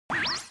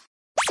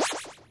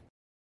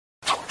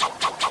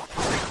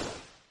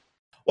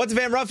What's up,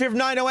 man? Ruff here from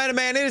 90 Anime,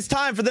 and it is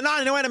time for the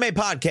 90 Anime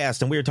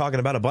podcast, and we are talking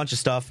about a bunch of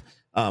stuff.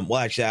 Well,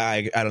 actually,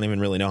 I don't even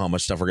really know how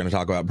much stuff we're going to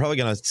talk about. I'm probably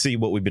going to see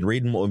what we've been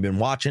reading, what we've been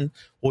watching,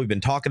 what we've been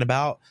talking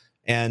about,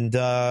 and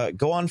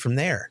go on from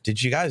there.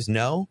 Did you guys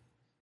know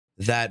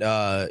that,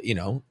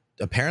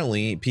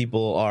 apparently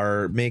people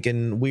are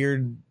making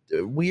weird,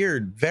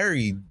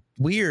 very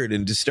weird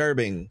and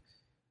disturbing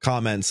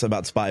comments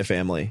about Spy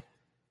Family?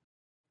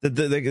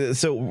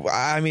 So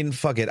I mean,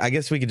 fuck it. I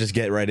guess we could just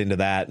get right into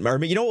that.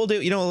 Or you know what we'll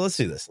do? You know, let's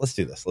do this.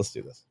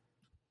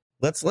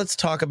 Let's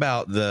talk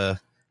about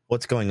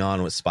what's going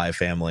on with Spy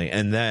Family,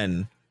 and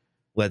then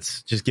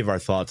let's just give our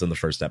thoughts on the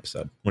first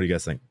episode. What do you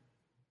guys think?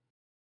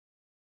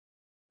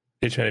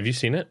 H-Man, have you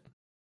seen it?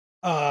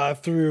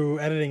 Through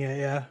editing it,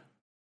 yeah.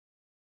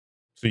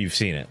 So you've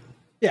seen it?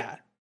 Yeah.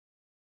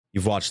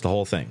 You've watched the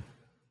whole thing?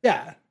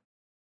 Yeah.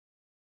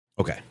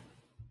 Okay.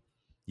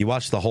 You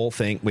watched the whole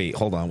thing. Wait,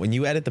 hold on. When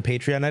you edit the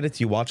Patreon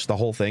edits, you watch the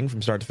whole thing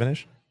from start to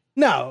finish?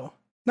 No,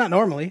 not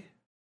normally.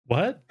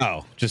 What?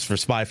 Oh, just for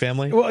Spy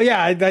Family? Well,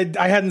 yeah,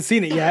 I hadn't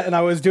seen it yet, and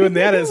I was doing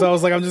the edit, so I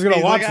was like, I'm just going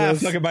to watch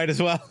this. Fucking might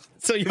as well.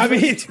 So your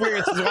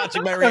experience is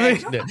watching my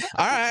reaction. All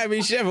right, I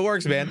mean, shit, if it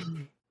works,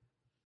 man.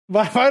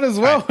 Might as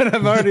well when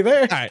I'm already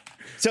there. All right.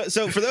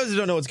 So for those who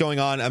don't know what's going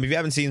on, if you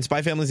haven't seen,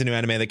 Spy Family is a new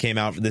anime that came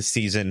out for this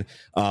season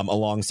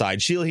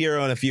alongside Shield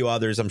Hero and a few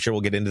others. I'm sure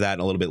we'll get into that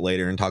a little bit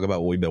later and talk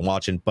about what we've been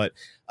watching. But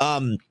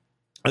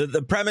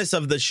the premise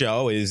of the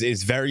show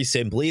is very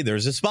simply,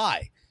 there's a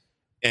spy.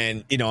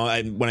 And,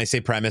 when I say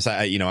premise,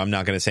 I'm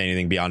not going to say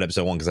anything beyond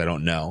episode 1 because I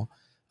don't know.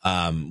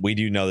 We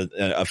do know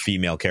that a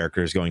female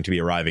character is going to be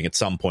arriving at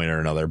some point or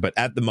another. But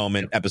at the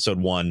moment, episode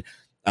 1,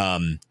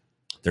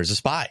 there's a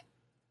spy.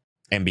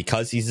 And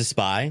because he's a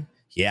spy,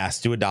 he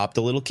has to adopt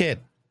a little kid.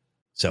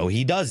 So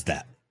he does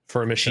that.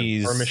 For a mission.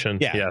 He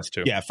has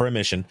to. Yeah, for a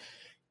mission.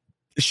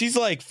 She's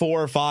like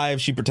 4 or 5.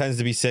 She pretends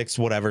to be 6,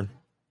 whatever.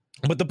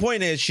 But the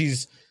point is,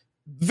 she's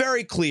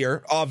very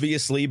clear,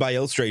 obviously, by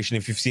illustration,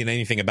 if you've seen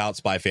anything about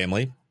Spy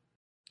Family.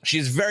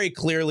 She's very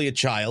clearly a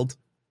child.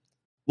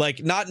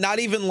 Like, not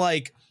even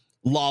like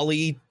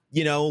lolly,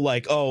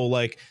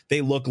 like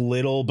they look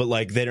little, but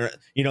like they're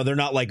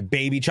not like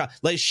baby child.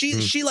 Like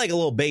she like a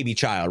little baby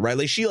child, right?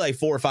 Like she like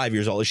 4 or 5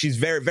 years old. She's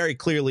very, very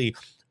clearly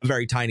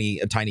a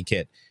tiny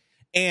kid.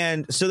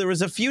 And so there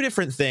was a few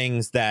different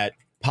things that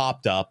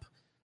popped up,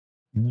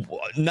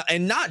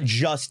 and not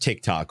just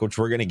TikTok, which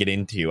we're going to get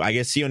into. I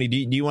guess, Sione,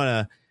 do you want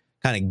to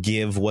kind of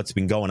give what's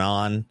been going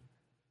on?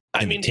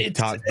 I mean,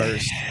 TikTok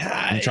first.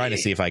 I'm trying to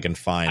see if I can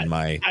find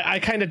my. I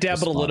kind of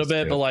dabbled a little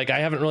bit, but like I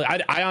haven't really.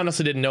 I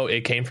honestly didn't know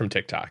it came from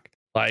TikTok.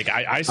 Like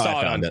I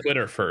saw it on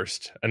Twitter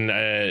first, and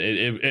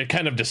it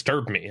kind of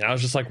disturbed me. And I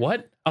was just like,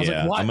 "What?" I was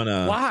like, "What?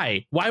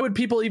 Why? Why would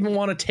people even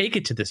want to take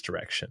it to this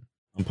direction?"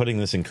 I'm putting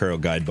this in Kuro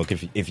Guidebook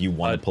if you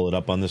want to pull it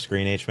up on the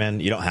screen, H-Man.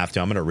 You don't have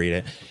to. I'm going to read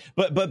it.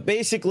 But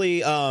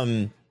basically,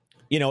 I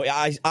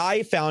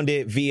found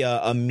it via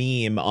a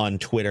meme on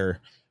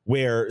Twitter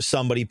where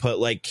somebody put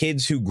like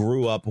kids who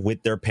grew up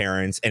with their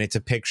parents, and it's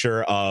a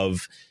picture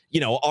of,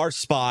 our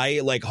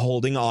spy like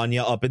holding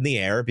Anya up in the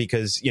air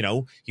because,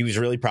 he was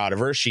really proud of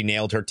her. She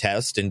nailed her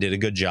test and did a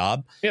good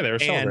job. Yeah, they were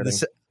celebrating.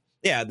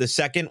 The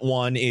second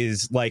one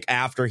is like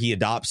after he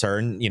adopts her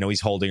and,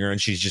 he's holding her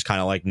and she's just kind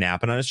of like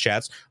napping on his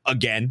chest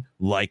again,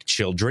 like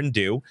children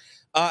do.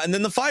 And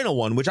then the final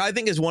one, which I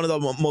think is one of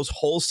the most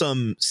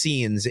wholesome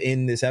scenes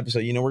in this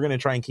episode. We're going to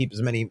try and keep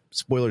as many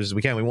spoilers as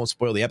we can. We won't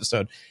spoil the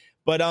episode.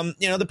 But,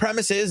 the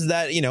premise is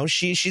that,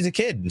 she's a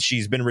kid and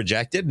she's been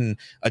rejected and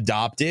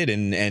adopted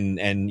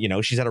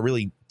and she's had a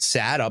really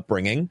sad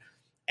upbringing.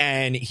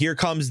 And here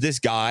comes this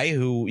guy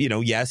who,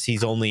 yes,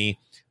 he's only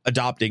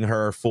adopting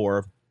her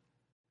for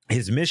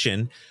his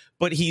mission,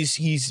 but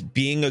he's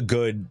being a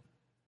good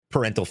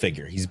parental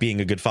figure. He's being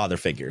a good father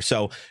figure.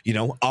 So,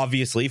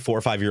 obviously 4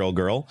 or 5 year old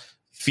girl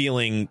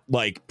feeling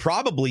like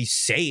probably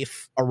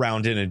safe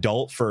around an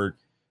adult for,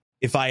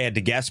 if I had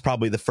to guess,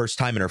 probably the first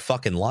time in her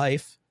fucking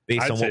life.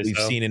 Based on what we've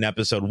seen in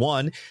episode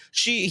 1,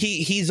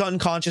 he's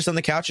unconscious on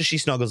the couch and she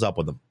snuggles up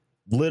with him.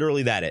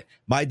 Literally that it.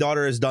 My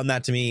daughter has done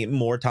that to me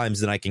more times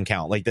than I can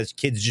count. Like, those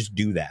kids just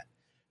do that,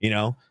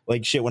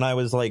 like shit. When I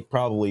was like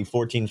probably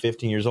 14,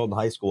 15 years old in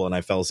high school and I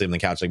fell asleep on the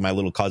couch, like my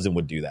little cousin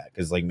would do that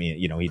because like me,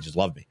 he just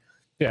loved me.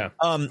 Yeah.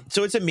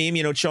 So it's a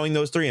meme, showing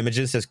those 3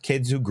 images, says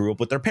kids who grew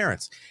up with their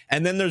parents.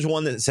 And then there's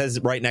one that says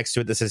right next to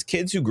it that says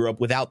kids who grew up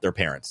without their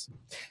parents.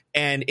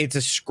 And it's a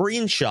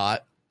screenshot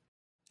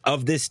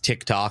of this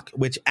TikTok,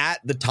 which at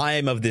the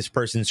time of this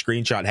person's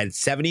screenshot had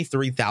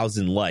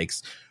 73,000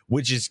 likes,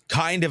 which is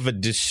kind of a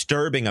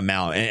disturbing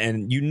amount.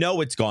 And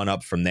it's gone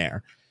up from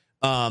there.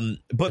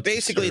 But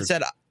basically it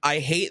said, I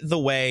hate the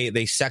way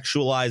they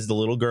sexualize the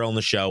little girl in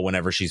the show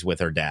whenever she's with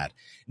her dad.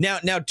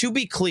 Now, to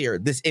be clear,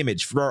 this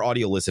image for our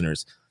audio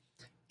listeners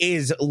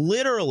is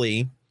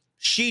literally,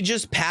 she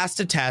just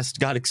passed a test,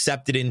 got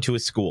accepted into a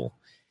school.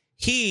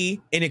 He,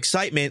 in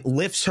excitement,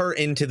 lifts her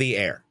into the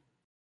air.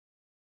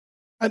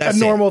 A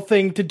normal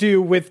thing to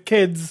do with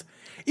kids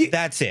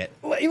That's it.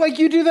 Like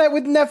you do that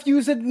with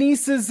nephews and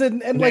nieces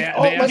and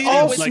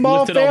all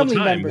small family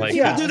members. Like,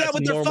 people do that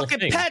with their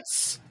fucking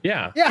pets.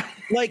 Yeah.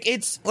 Like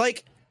it's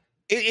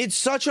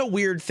such a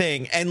weird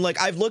thing. And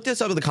like I've looked at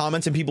some of the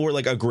comments and people were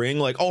like agreeing,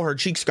 like, oh, her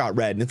cheeks got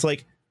red. And it's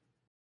like,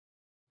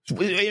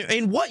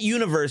 in what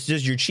universe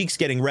does your cheeks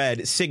getting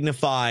red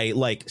signify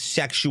like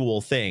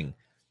sexual thing?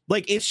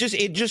 Like it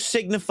just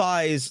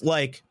signifies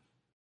like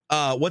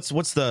what's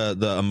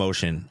the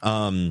emotion?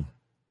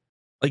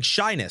 Like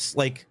shyness,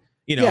 like,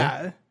 you know.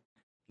 Yeah.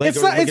 Like,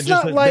 it's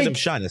not like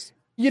shyness.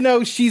 You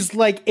know, she's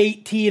like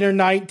 18 or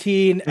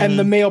 19 and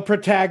the male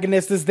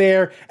protagonist is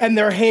there and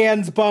their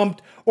hands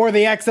bumped or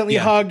they accidentally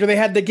hugged or they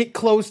had to get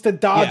close to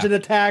dodge an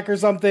attack or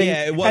something.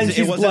 Yeah, it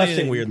wasn't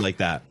anything weird like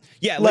that.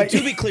 Yeah, like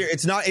to be clear,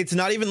 it's not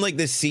even like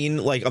this scene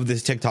like of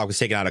this TikTok was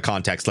taken out of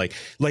context. Like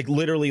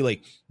literally,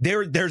 like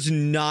there's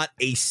not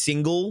a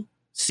single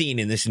scene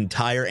in this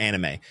entire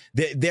anime.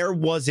 There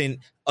wasn't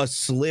a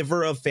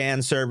sliver of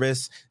fan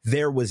service.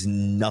 There was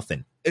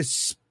nothing,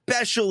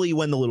 especially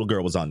when the little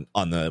girl was on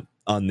the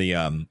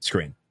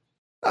screen.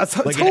 It's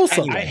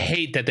wholesome. I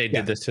hate that they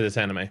did this to this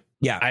anime.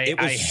 Yeah,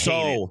 it was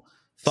so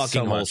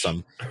fucking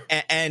wholesome.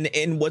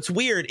 And what's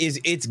weird is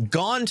it's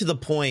gone to the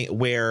point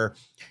where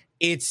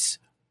it's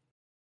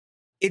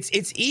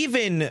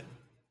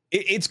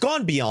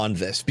gone beyond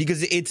this,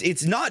 because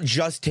it's not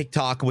just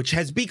TikTok, which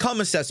has become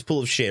a cesspool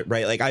of shit,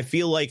 right? Like I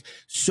feel like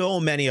so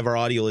many of our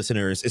audio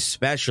listeners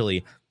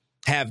especially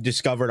have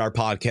discovered our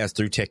podcast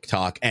through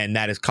TikTok, and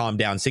that has calmed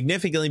down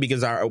significantly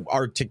because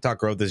our TikTok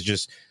growth has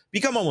just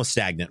become almost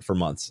stagnant for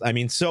months. I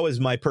mean, so is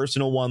my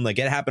personal one. Like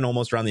it happened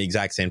almost around the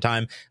exact same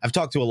time. I've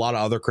talked to a lot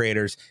of other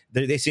creators.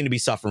 They seem to be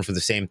suffering for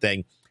the same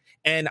thing.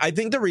 And I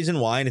think the reason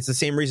why, and it's the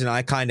same reason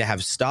I kind of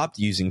have stopped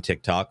using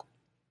TikTok,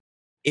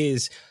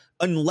 is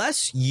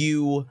unless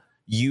you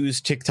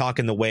use TikTok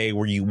in the way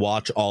where you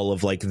watch all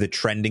of like the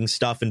trending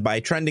stuff, and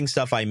by trending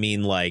stuff I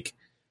mean like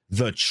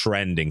the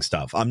trending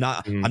stuff. I'm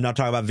not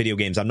talking about video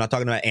games. I'm not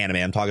talking about anime.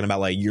 I'm talking about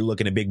like you're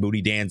looking at big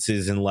booty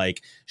dances and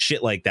like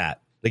shit like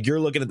that. Like you're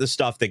looking at the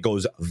stuff that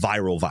goes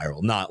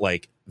viral, not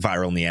like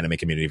viral in the anime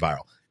community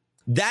viral.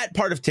 That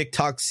part of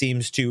TikTok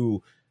seems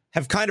to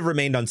have kind of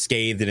remained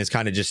unscathed and is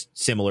kind of just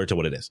similar to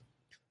what it is.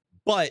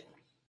 But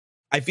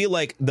I feel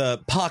like the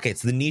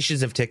pockets, the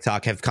niches of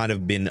TikTok have kind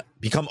of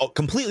become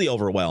completely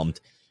overwhelmed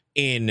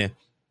in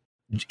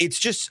it's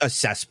just a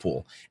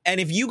cesspool.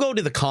 And if you go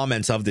to the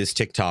comments of this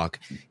TikTok,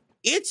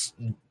 it's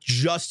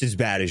just as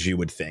bad as you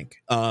would think.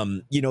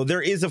 You know,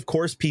 there is, of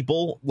course,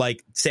 people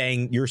like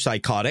saying you're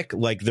psychotic,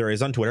 like there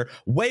is on Twitter,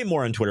 way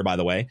more on Twitter, by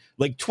the way,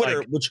 like Twitter,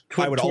 like, which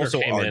I would Twitter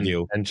also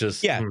argue and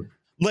just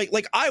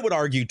like I would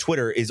argue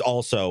Twitter is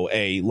also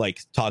a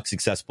like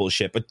toxic cesspool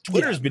shit, but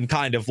Twitter's been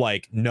kind of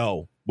like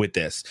no with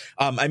this.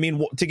 I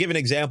mean, to give an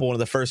example, one of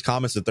the first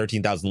comments with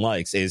 13,000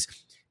 likes is,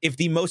 if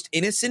the most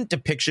innocent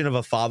depiction of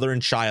a father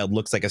and child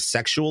looks like a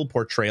sexual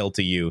portrayal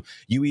to you,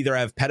 you either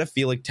have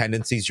pedophilic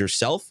tendencies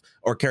yourself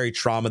or carry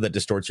trauma that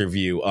distorts your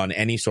view on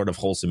any sort of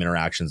wholesome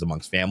interactions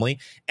amongst family.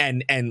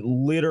 And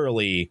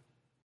literally,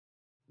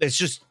 it's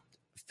just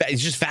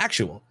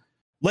factual.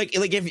 Like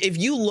if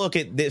you look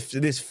at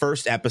this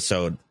first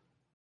episode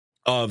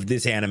of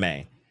this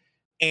anime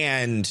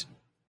and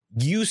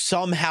you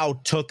somehow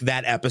took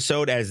that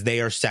episode as they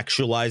are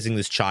sexualizing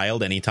this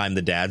child anytime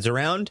the dad's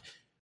around,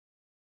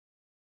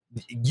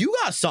 you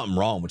got something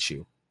wrong with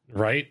you.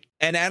 Right.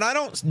 And I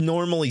don't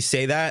normally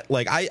say that.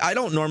 Like I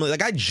don't normally,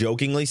 like I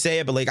jokingly say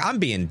it, but like I'm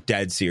being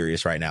dead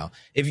serious right now.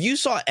 If you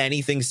saw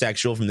anything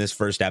sexual from this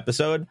first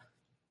episode,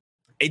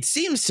 it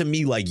seems to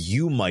me like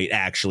you might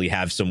actually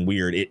have some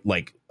weird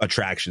like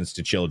attractions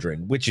to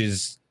children, which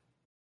is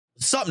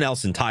something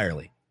else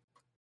entirely.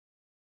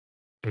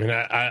 I mean,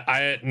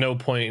 I at no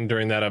point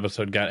during that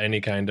episode got any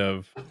kind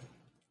of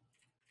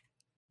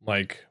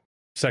like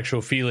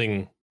sexual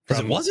feeling.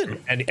 Because it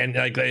wasn't, and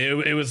like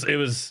it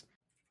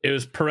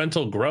was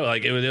parental growth.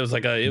 Like it was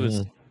like it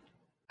was.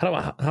 How do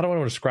I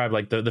want to describe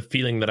like the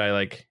feeling that I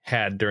like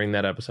had during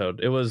that episode?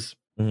 It was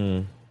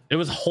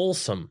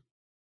wholesome.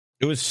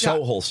 It was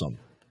so wholesome.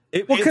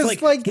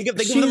 It's like think of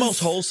the most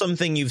wholesome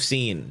thing you've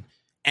seen,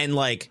 and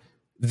like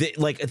the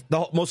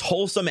most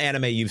wholesome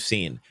anime you've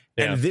seen,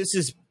 and this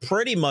is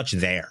pretty much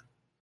there.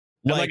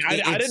 Like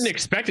I didn't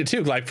expect it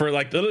to. Like for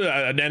like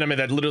an anime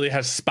that literally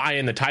has spy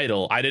in the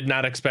title, I did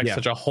not expect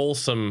such a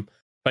wholesome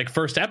like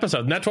first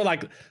episode. And that's what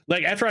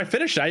like after I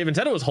finished it, I even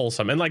said it was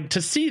wholesome. And like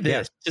to see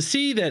this, to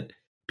see that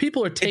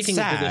people are taking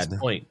it to this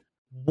point.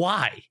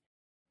 Why?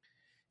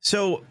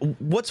 So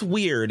what's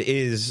weird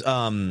is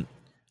I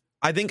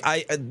think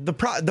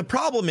the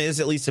problem is,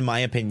 at least in my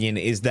opinion,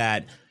 is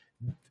that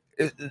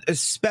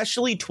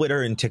especially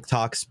Twitter and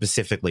TikTok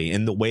specifically,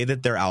 in the way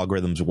that their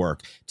algorithms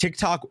work,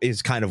 TikTok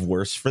is kind of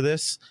worse for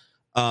this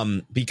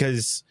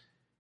because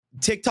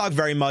TikTok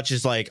very much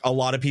is like, a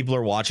lot of people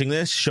are watching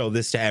this, show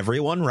this to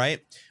everyone, right?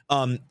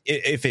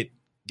 If it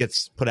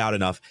gets put out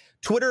enough.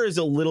 Twitter is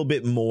a little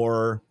bit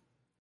more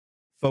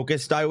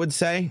focused, I would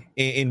say,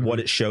 in what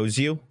it shows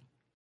you.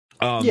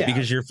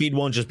 Because your feed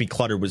won't just be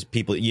cluttered with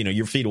people, you know,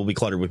 your feed will be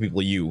cluttered with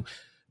people you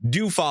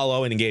do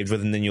follow and engage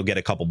with, and then you'll get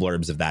a couple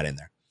blurbs of that in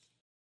there.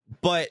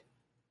 But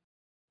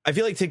I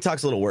feel like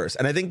TikTok's a little worse.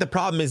 And I think the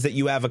problem is that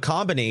you have a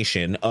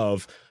combination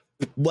of,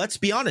 let's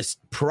be honest,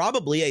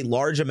 probably a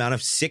large amount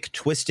of sick,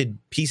 twisted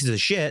pieces of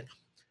shit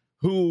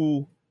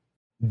who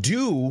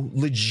do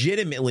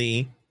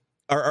legitimately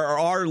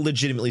are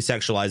legitimately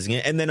sexualizing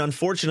it. And then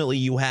unfortunately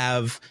you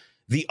have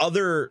the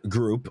other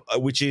group,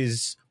 which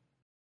is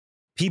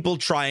people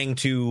trying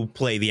to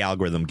play the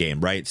algorithm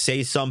game, right?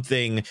 Say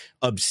something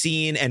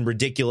obscene and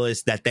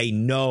ridiculous that they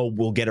know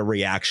will get a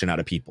reaction out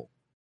of people.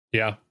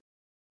 Yeah.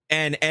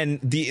 And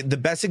the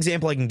best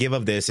example I can give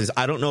of this is,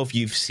 I don't know if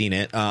you've seen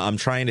it. I'm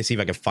trying to see if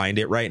I can find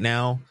it right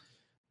now.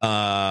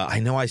 I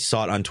know I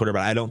saw it on Twitter,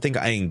 but I don't think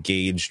I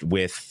engaged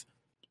with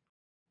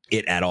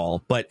it at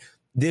all. But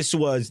this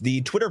was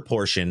the Twitter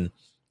portion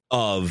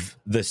of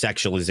the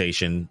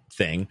sexualization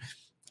thing.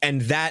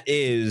 And that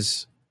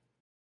is,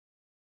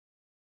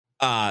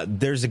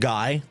 there's a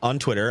guy on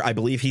Twitter. I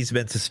believe he's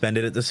been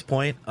suspended at this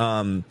point.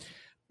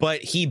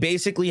 But he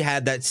basically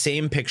had that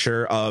same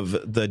picture of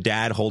the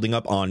dad holding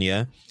up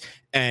Anya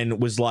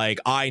and was like,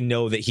 I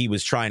know that he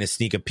was trying to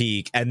sneak a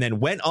peek, and then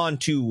went on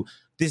to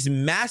this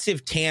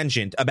massive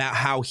tangent about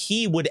how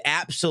he would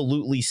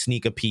absolutely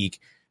sneak a peek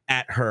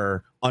at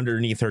her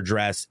underneath her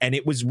dress. And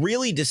it was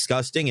really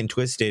disgusting and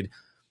twisted.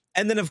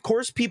 And then, of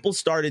course, people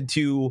started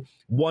to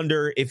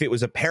wonder if it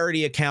was a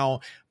parody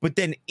account. But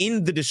then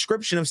in the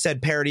description of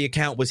said parody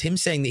account was him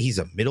saying that he's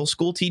a middle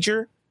school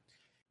teacher.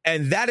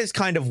 And that is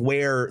kind of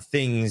where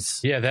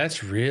things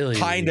that's really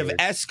kind weird. of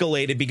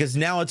escalated, because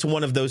now it's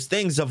one of those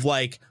things of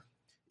like,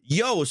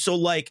 yo, so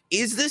like,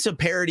 is this a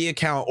parody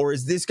account, or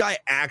is this guy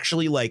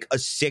actually like a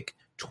sick,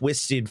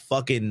 twisted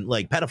fucking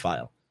like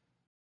pedophile?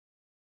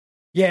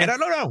 Yeah. And I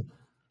don't know.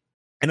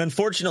 And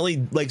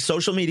unfortunately, like,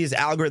 social media's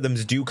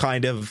algorithms do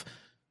kind of,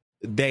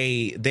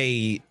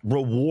 they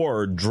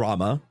reward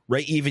drama,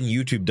 right? Even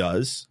YouTube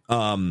does.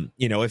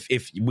 You know,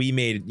 if we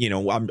made, you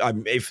know,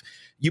 if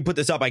you put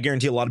this up, I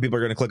guarantee a lot of people are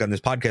going to click on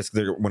this podcast because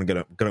they're going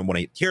to want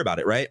to hear about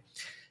it, right?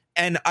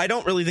 And I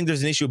don't really think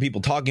there's an issue with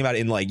people talking about it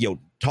in like,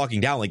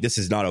 talking down like this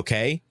is not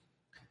okay.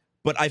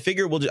 But I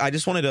figure I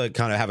just wanted to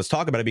kind of have us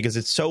talk about it because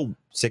it's so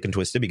sick and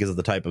twisted because of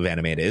the type of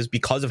anime it is,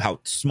 because of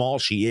how small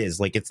she is.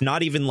 Like, it's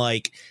not even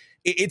like,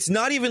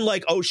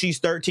 oh, she's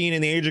 13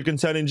 and the age of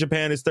consent in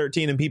Japan is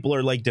 13 and people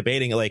are like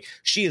debating it. Like,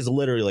 she is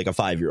literally like a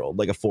 5-year-old,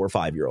 like a 4 or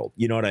 5-year-old.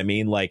 You know what I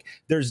mean? Like,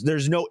 there's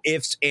no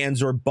ifs,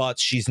 ands, or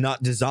buts. She's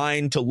not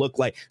designed to look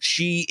like,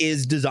 she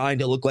is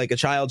designed to look like a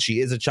child. She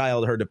is a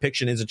child. Her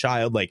depiction is a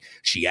child. Like,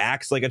 she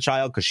acts like a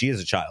child because she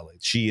is a child. Like,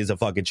 she is a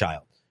fucking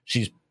child.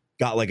 She's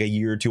got like a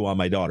year or two on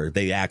my daughter.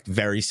 They act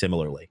very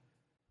similarly.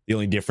 The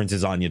only difference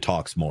is Anya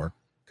talks more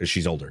because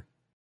she's older.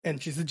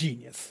 And she's a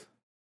genius.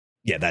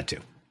 Yeah, that too.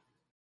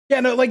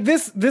 Yeah, no, like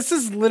this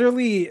is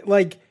literally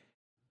like,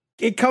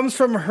 it comes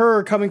from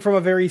her coming from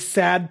a very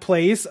sad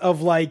place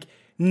of like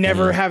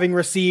never having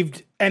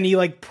received any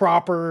like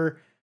proper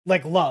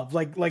like love,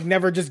 like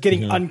never just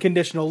getting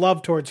unconditional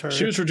love towards her.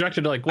 She was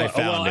rejected like what?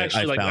 I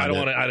don't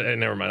want to.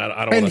 Never mind.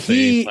 I don't want to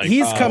say. And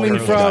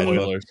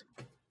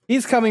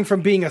he's coming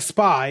from being a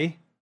spy,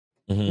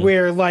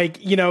 where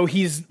like, you know,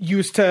 he's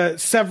used to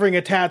severing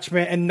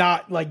attachment and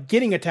not like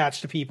getting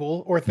attached to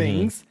people or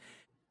things.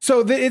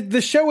 So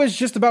the show is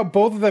just about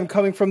both of them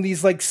coming from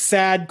these like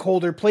sad,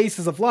 colder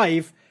places of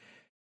life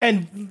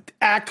and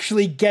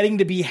actually getting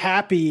to be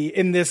happy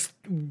in this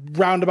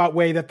roundabout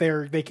way that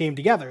they came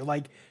together.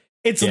 Like,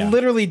 it's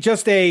literally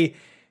just a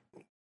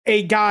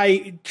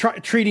guy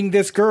treating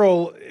this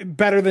girl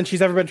better than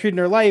she's ever been treated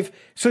in her life.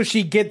 So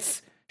she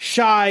gets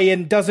shy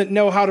and doesn't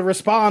know how to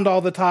respond all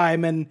the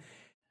time. And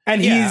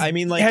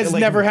has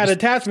never had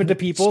attachment to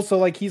people. So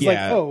like, he's like,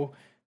 oh,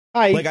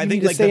 I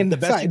think like the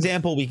best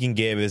example we can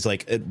give is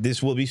like,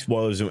 this will be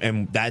spoilers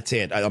and that's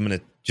it. I'm going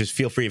to just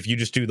feel free. If you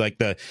just do like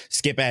the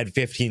skip ahead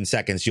 15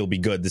 seconds, you'll be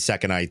good the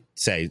second I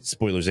say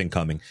spoilers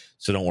incoming.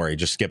 So don't worry,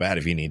 just skip ahead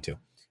if you need to.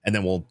 And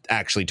then we'll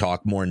actually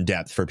talk more in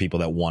depth for people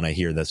that want to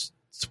hear this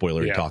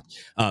spoilery talk.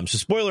 So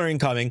spoiler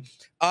incoming.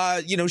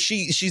 You know,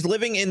 she's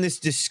living in this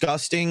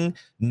disgusting,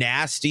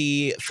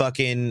 nasty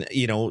fucking,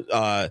 you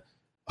know,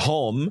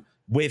 home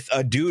with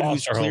a dude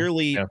who's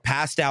clearly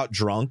passed out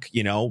drunk,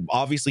 you know,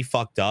 obviously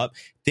fucked up,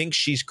 thinks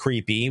she's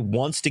creepy,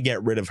 wants to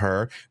get rid of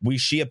her. We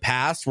see a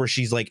past where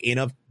she's like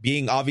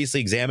being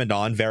obviously examined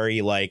on,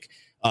 very like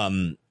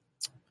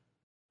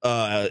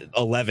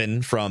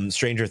 11 from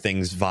Stranger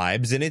Things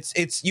vibes. And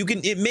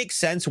it makes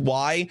sense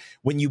why,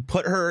 when you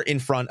put her in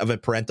front of a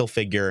parental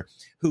figure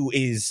who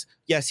is,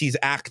 yes, he's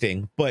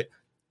acting, but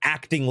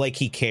acting like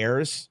he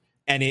cares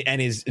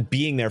and is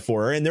being there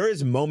for her. And there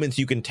is moments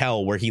you can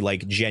tell where he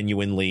like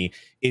genuinely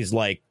is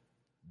like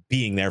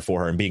being there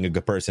for her and being a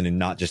good person and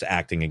not just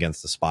acting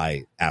against the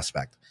spy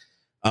aspect.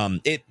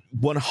 It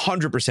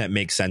 100%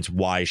 makes sense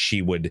why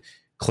she would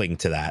cling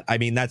to that. I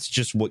mean, that's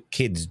just what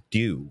kids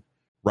do,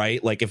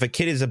 right? Like, if a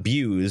kid is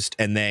abused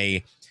and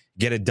they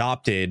get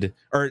adopted,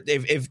 or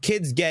if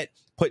kids get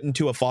put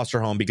into a foster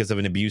home because of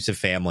an abusive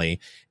family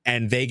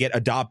and they get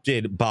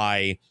adopted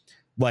by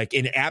like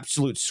an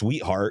absolute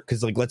sweetheart.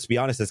 Cause like, let's be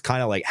honest, that's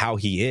kind of like how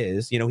he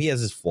is. You know, he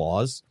has his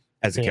flaws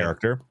as a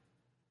character.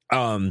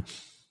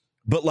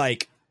 But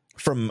like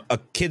from a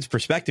kid's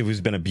perspective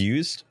who's been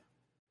abused,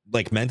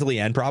 like mentally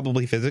and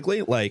probably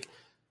physically, like,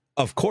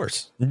 of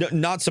course,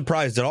 not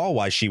surprised at all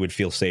why she would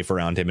feel safe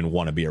around him and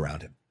want to be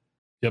around him.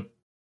 Yep.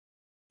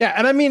 Yeah,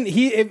 and I mean,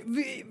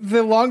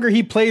 the longer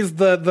he plays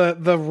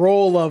the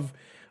role of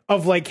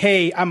like,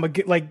 hey, I'm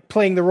like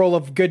playing the role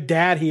of good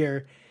dad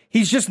here,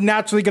 he's just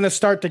naturally going to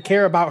start to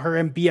care about her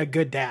and be a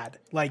good dad.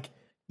 Like,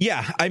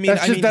 yeah, I mean,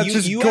 that's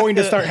just going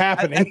to start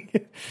happening.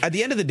 At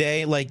the end of the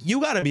day, like, you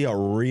got to be a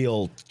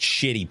real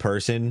shitty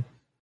person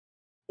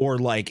or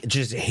like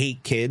just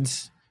hate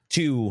kids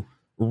to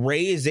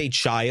raise a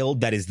child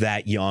that is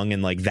that young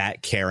and like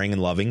that caring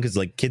and loving, because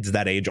like kids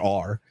that age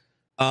are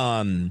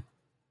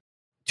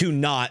to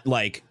not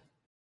like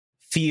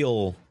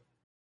feel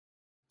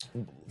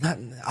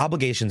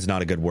obligation's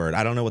not a good word.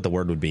 I don't know what the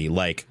word would be.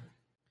 Like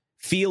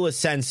feel a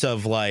sense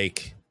of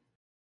like,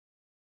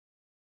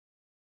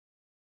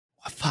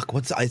 fuck,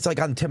 it's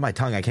like on the tip of my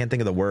tongue. I can't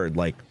think of the word.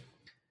 Like,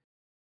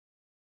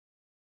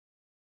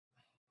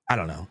 I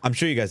don't know. I'm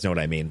sure you guys know what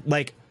I mean.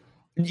 Like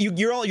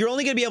you're only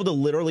going to be able to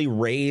literally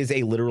raise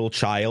a literal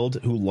child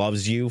who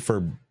loves you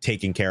for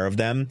taking care of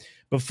them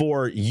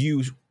before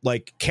you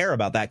like care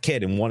about that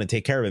kid and want to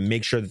take care of it,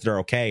 make sure that they're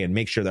okay and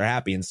make sure they're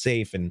happy and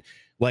safe. And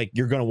like,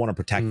 you're going to want to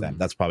protect them.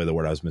 That's probably the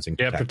word I was missing.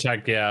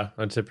 Protect. Yeah.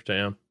 I'd say protect.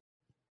 Yeah.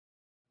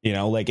 You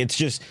know, like it's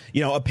just,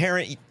 you know, a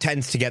parent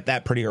tends to get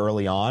that pretty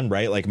early on,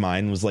 right? Like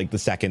mine was like the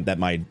second that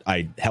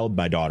I held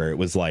my daughter, it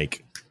was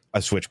like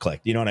a switch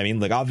clicked. You know what I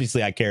mean? Like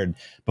obviously I cared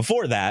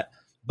before that,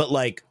 but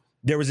like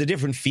there was a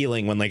different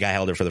feeling when like I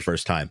held her for the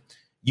first time.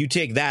 You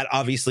take that,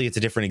 obviously it's a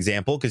different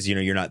example because, you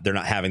know, they're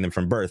not having them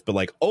from birth, but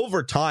like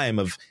over time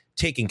of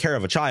taking care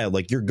of a child,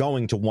 like you're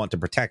going to want to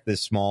protect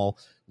this small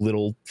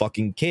little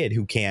fucking kid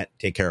who can't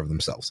take care of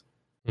themselves.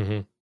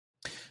 Mm-hmm.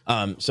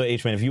 So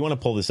H-Man, if you want to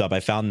pull this up, I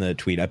found the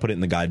tweet. I put it in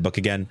the guidebook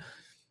again.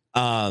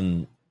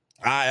 I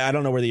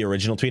don't know where the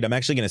original tweet. I'm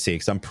actually going to see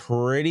because I'm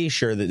pretty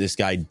sure that this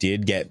guy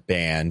did get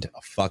banned.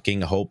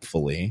 Fucking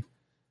hopefully.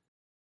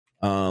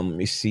 Let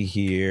me see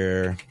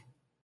here.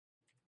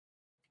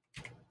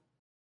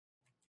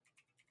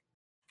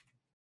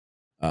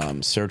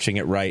 Searching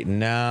it right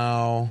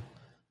now.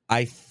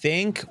 I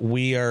think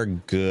we are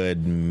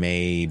good.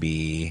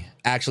 Maybe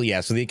actually, yeah.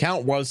 So the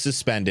account was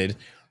suspended,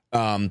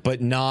 but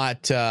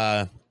not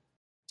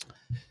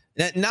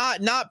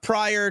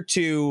prior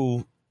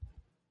to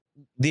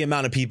the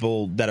amount of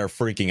people that are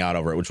freaking out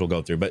over it, which we'll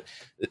go through. But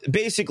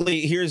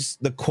basically, here's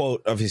the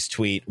quote of his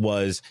tweet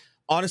was,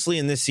 honestly,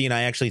 in this scene,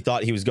 I actually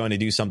thought he was going to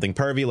do something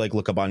pervy, like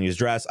look up Anya's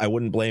dress. I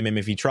wouldn't blame him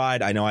if he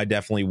tried. I know I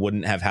definitely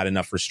wouldn't have had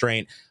enough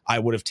restraint. I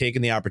would have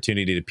taken the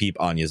opportunity to peep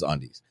Anya's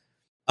undies.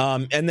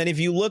 And then if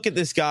you look at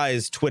this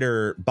guy's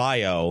Twitter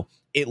bio,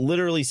 it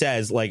literally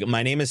says, like,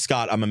 my name is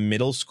Scott. I'm a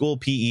middle school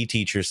PE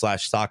teacher /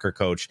 soccer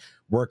coach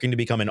working to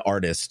become an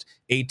artist.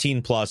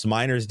 18 plus,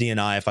 minors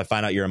DNI. If I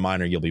find out you're a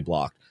minor, you'll be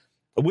blocked,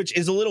 which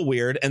is a little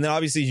weird. And then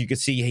obviously you can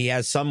see he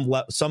has some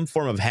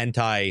form of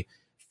hentai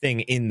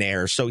thing in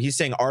there. So he's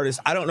saying artist.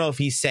 I don't know if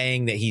he's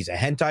saying that he's a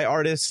hentai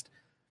artist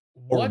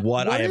or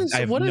what. I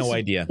have no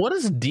idea. What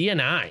is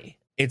DNI?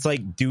 It's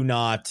like do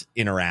not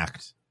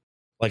interact.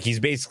 Like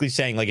he's basically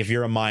saying, like, if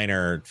you're a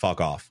minor,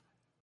 fuck off,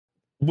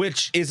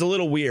 which is a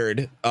little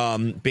weird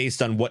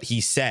based on what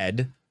he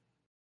said.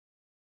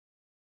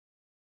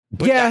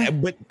 But, yeah,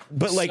 but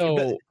like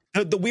so,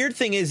 the weird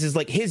thing is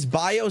like his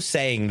bio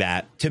saying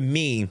that to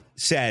me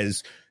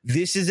says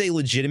this is a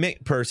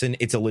legitimate person.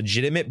 It's a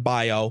legitimate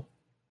bio.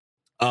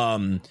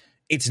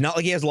 It's not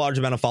like he has a large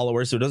amount of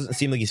followers, so it doesn't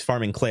seem like he's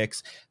farming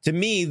clicks. To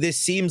me, this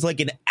seems like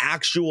an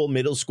actual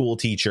middle school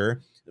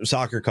teacher,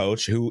 soccer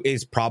coach, who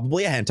is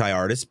probably a hentai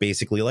artist,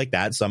 basically like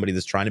that, somebody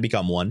that's trying to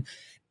become one.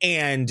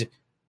 And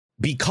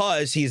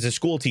because he's a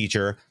school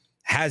teacher,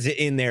 has it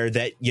in there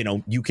that, you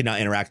know, you cannot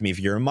interact with me if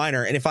you're a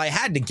minor. And if I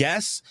had to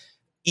guess,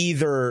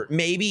 either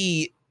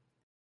maybe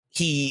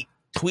he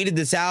tweeted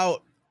this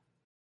out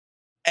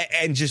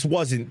and just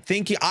wasn't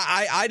thinking.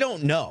 I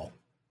don't know.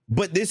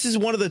 But this is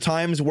one of the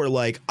times where,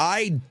 like,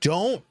 I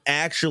don't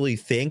actually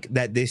think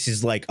that this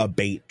is like a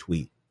bait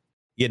tweet,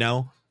 you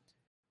know?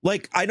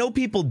 Like, I know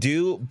people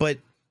do, but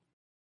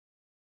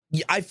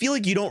I feel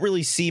like you don't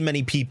really see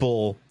many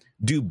people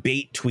do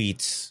bait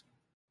tweets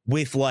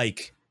with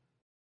like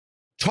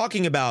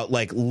talking about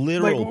like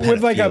literal like,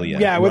 with like a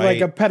with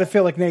like a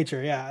pedophilic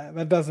nature. Yeah,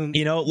 that doesn't,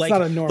 you know, like, it's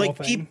not a normal like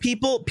thing.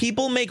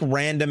 people make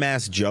random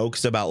ass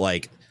jokes about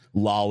like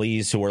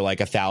lollies who are like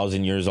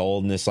 1,000 years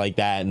old and this like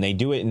that, and they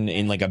do it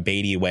in like a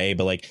baity way,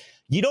 but like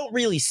you don't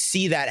really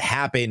see that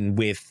happen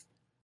with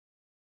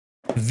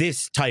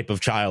this type of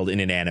child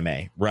in an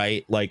anime,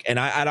 right? Like, and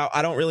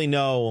I don't really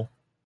know.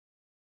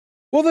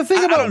 Well, the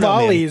thing about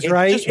lollies,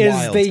 right,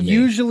 is they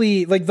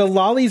usually, like, the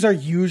lollies are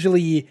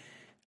usually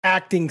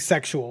acting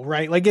sexual,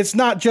 right? Like, it's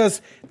not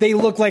just they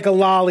look like a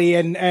lolly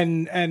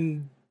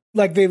and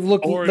like they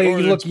look or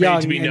look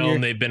young to be known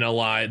they've been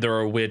alive,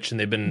 they're a witch and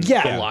they've been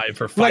alive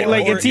for 5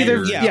 like it's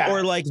either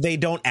or like they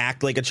don't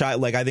act like a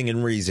child. Like I think in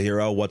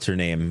ReZero, what's her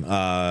name?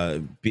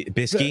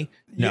 Bisky?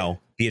 No.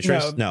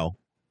 Beatrice? No.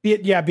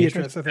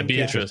 Beatrice. I think.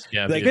 Beatrice.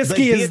 Yeah. Like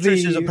Bisky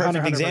is a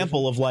perfect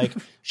example of like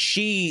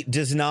she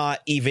does not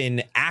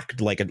even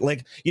act like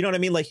you know what I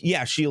mean? Like,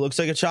 yeah, she looks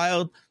like a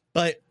child,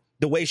 but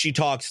the way she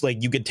talks,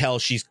 like you could tell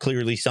she's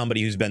clearly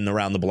somebody who's been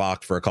around the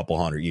block for a couple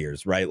 100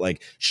 years, right?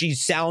 Like she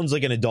sounds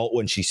like an adult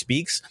when she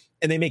speaks,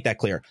 and they make that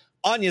clear.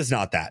 Anya's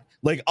not that.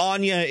 Like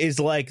Anya is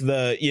like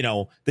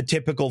the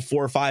typical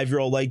 4 or 5 year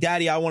old, like,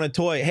 Daddy, I want a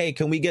toy. Hey,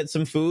 can we get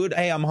some food?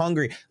 Hey, I'm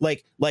hungry.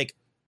 Like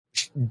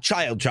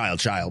child.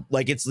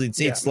 Like it's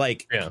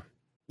like,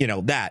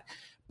 that.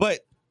 But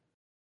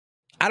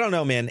I don't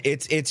know, man.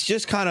 It's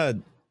just kind of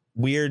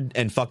weird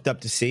and fucked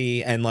up to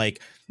see. And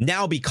like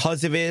now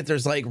because of it,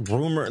 there's like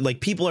rumor,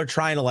 like people are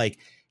trying to like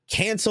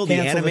cancel the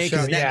anime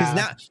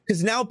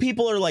because now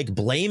people are like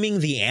blaming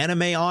the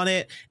anime on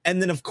it.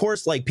 And then of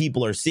course, like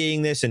people are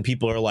seeing this and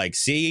people are like,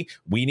 see,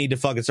 we need to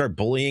fucking start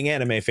bullying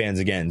anime fans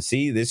again.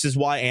 See, this is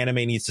why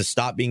anime needs to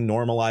stop being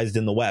normalized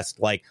in the West.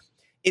 Like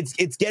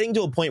it's getting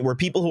to a point where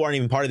people who aren't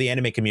even part of the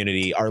anime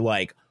community are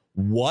like,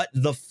 what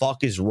the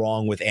fuck is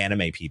wrong with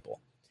anime people?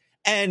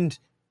 And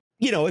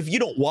if you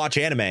don't watch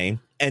anime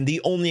and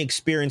the only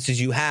experiences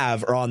you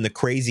have are on the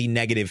crazy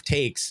negative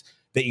takes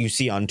that you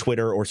see on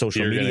Twitter or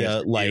social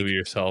media, like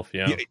yourself,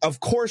 of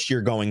course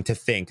you're going to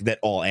think that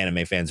all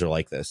anime fans are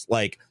like this.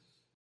 Like,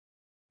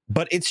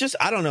 but it's just,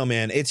 I don't know,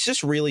 man. It's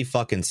just really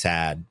fucking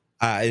sad.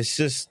 It's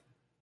just,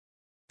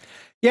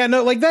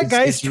 like that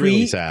guy's tweet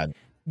really sad.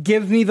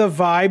 Gives me the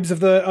vibes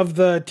of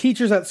the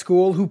teachers at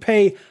school who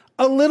pay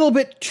a little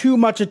bit too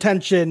much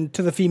attention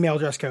to the female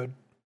dress code.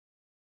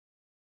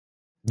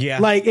 Yeah,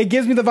 like it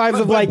gives me the vibes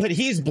of like, but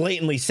he's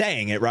blatantly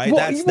saying it, right?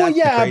 That's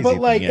but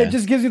like it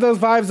just gives you those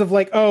vibes of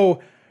like,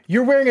 oh,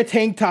 you're wearing a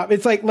tank top.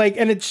 It's like,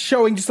 and it's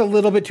showing just a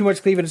little bit too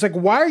much cleavage. It's like,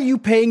 why are you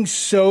paying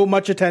so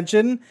much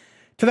attention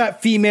to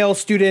that female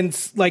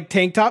student's like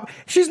tank top?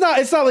 It's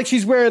not like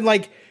she's wearing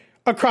like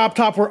a crop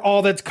top where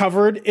all that's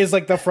covered is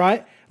like the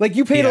front. Like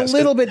you paid a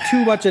little bit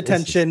too much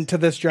attention to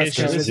this dress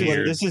code.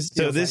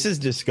 This is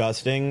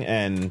disgusting,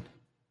 and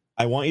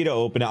I want you to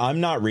open it. I'm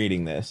not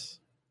reading this.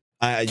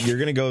 You're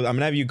gonna go. I'm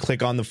gonna have you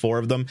click on the 4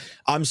 of them.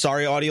 I'm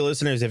sorry, audio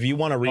listeners, if you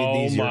want to read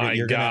these,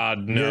 you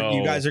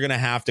guys are gonna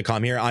have to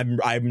come here.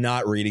 I'm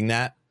not reading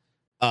that.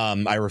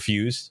 I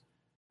refuse.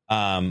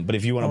 But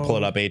if you want to pull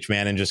it up,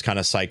 H-Man, and just kind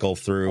of cycle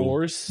through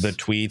the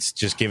tweets,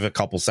 just give a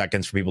couple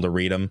seconds for people to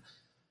read them.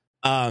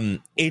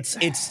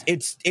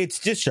 It's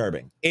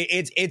disturbing.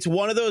 It's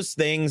one of those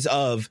things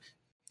of,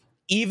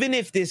 even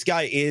if this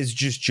guy is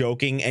just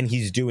joking and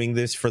he's doing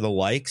this for the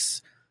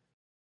likes,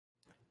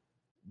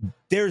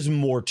 there's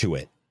more to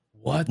it.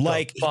 What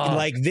like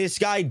this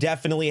guy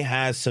definitely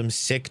has some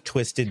sick,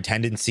 twisted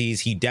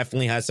tendencies. He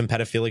definitely has some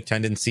pedophilic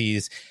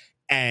tendencies,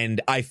 and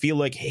I feel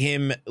like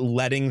him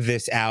letting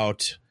this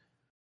out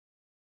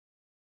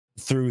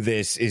through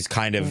this is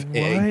kind of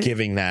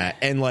giving that.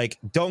 And like,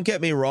 don't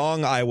get me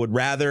wrong, I would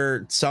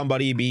rather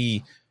somebody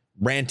be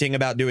ranting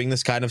about doing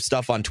this kind of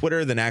stuff on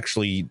Twitter than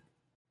actually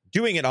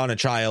doing it on a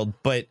child,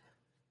 but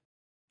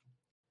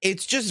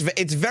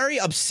it's very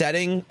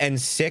upsetting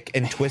and sick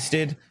and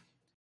twisted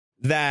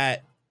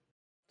that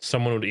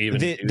someone would even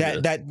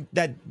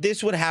that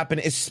this would happen,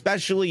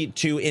 especially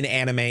to an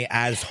anime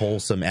as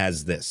wholesome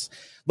as this.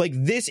 Like,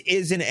 this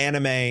is an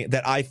anime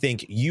that I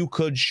think you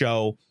could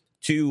show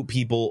to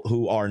people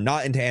who are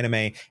not into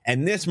anime,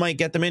 and this might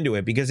get them into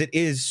it because it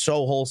is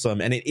so wholesome,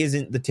 and it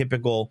isn't the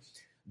typical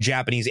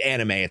Japanese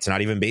anime. It's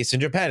not even based in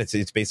Japan.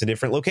 It's based in a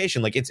different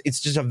location. Like, it's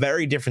just a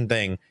very different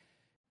thing.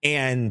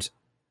 And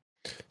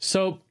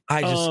so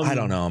I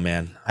don't know,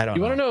 man. I don't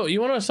know. You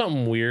want to know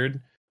something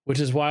weird, which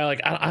is why,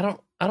 like, I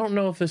don't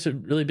know if this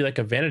would really be like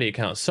a vanity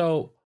account.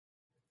 So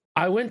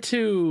I went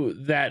to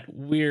that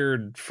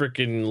weird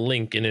freaking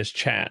link in his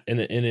chat on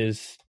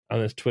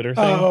his Twitter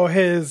thing. Oh,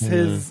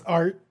 his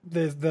art,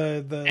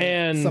 the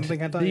and something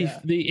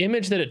the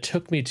image that it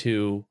took me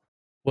to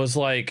was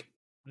like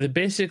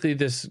basically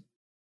this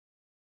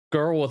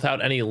girl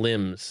without any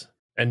limbs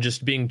and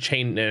just being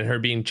chained, and her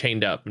being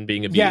chained up and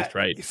being abused,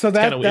 right? So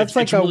that's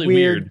like a really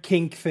weird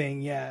kink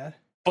thing, yeah.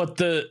 But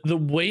the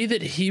way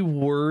that he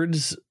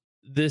words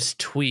this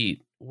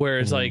tweet, where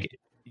it's like,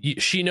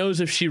 she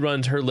knows if she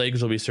runs, her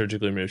legs will be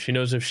surgically removed. She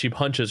knows if she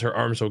punches, her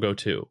arms will go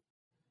too.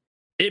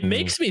 It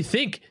makes me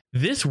think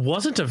this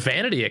wasn't a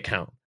vanity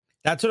account.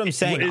 That's what I'm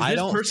saying. Is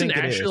this person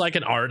actually like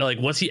an art? Like,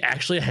 was he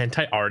actually a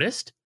hentai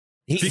artist?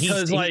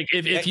 Because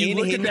if you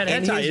look at that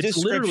hentai, it's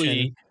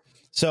literally.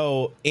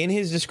 So in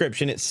his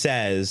description, it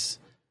says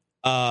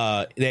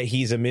that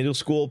he's a middle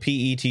school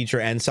PE teacher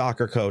and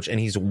soccer coach, and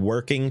he's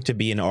working to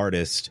be an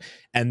artist.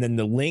 And then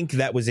the link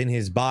that was in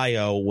his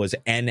bio was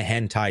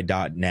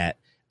nhentai.net.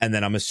 And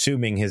then I'm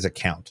assuming his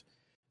account.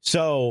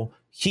 So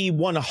he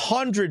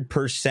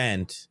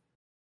 100%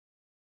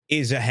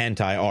 is a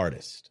hentai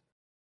artist.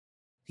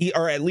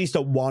 Or at least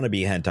a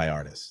wannabe hentai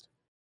artist.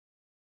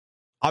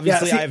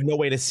 Obviously, I have no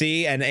way to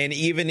see, and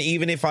even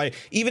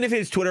if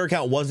his Twitter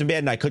account wasn't banned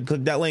and I could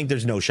click that link,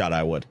 there's no shot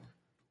I would.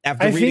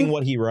 After reading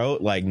what he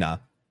wrote, like, nah.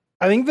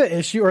 I think the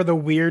issue or the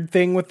weird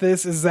thing with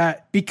this is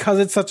that because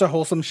it's such a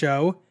wholesome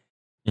show,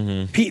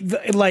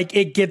 like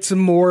it gets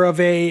more of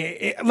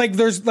a like.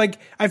 There's like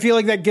I feel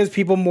like that gives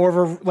people more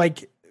of a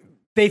like.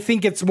 They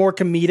think it's more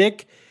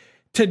comedic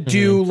to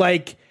do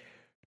like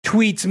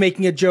tweets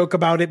making a joke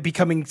about it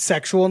becoming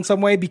sexual in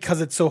some way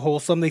because it's so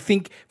wholesome. They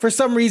think for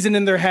some reason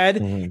in their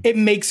head, it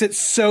makes it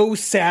so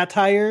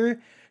satire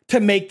to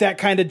make that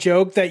kind of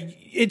joke that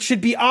it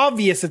should be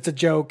obvious it's a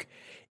joke,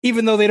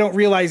 even though they don't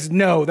realize,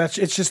 no,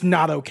 it's just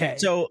not okay.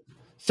 So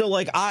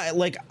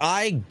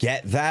I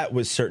get that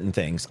with certain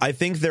things. I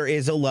think there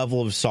is a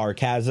level of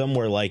sarcasm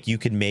where like you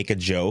can make a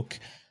joke,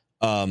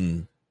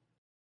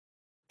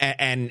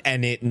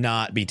 and it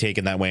not be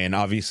taken that way. And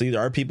obviously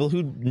there are people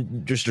who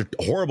just are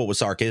horrible with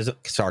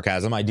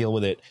sarcasm. I deal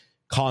with it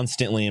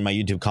constantly in my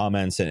YouTube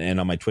comments and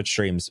on my Twitch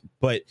streams.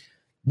 But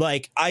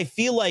like, I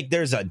feel like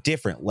there's a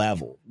different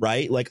level,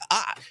 right? Like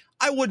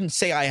I wouldn't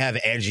say I have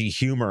edgy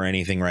humor or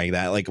anything like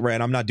that. Like,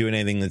 Rand, I'm not doing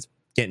anything that's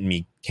getting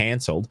me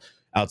canceled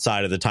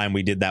outside of the time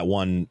we did that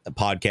one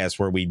podcast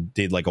where we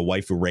did like a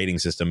waifu rating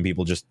system.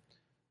 People just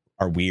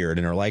are weird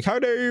and are like, how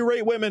dare you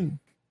rate women?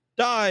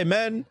 Die,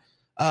 men.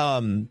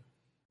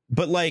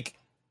 But like,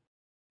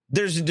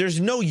 there's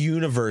no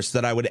universe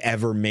that I would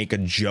ever make a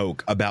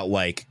joke about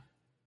like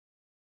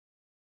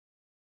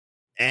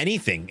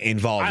anything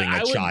involving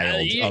a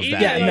child of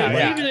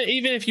that.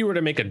 Even if you were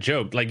to make a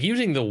joke, like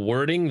using the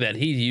wording that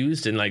he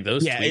used in like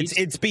those tweets,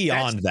 it's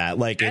beyond that.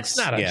 Like that's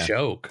not a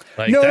joke.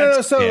 Like no.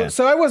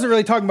 So I wasn't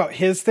really talking about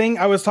his thing.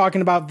 I was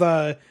talking about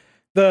the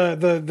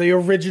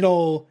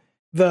original.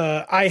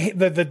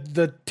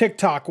 The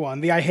TikTok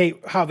one, I hate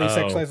how they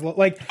sexualize.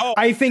 Like,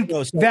 I think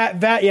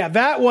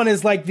that one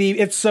is like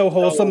it's so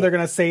wholesome. They're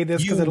gonna say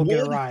this because it'll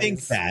get a rise.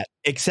 Think that,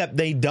 except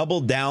they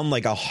doubled down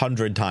like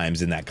 100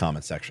 times in that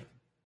comment section.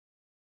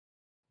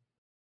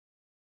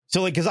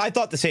 So like, because I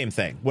thought the same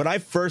thing when I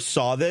first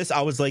saw this,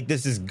 I was like,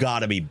 this has got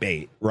to be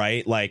bait,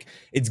 right? Like,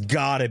 it's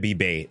got to be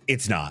bait.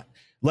 It's not.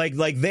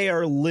 Like they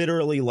are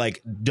literally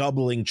like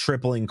doubling,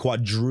 tripling,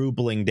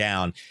 quadrupling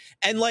down.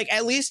 And like,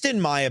 at least in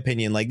my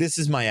opinion, like this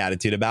is my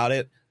attitude about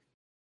it.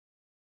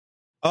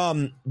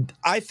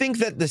 I think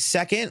that the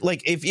second,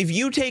 like if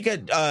you take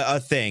a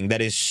thing that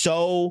is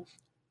so,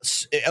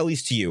 at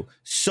least to you,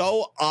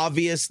 so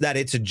obvious that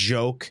it's a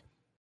joke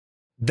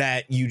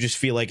that you just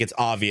feel like it's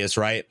obvious,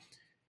 right?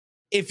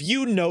 If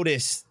you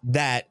notice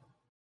that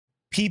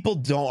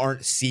people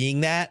aren't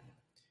seeing that,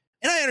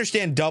 and I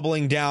understand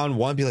doubling down,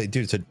 one be like,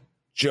 dude, it's a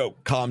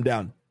joke, calm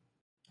down,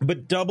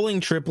 but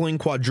doubling, tripling,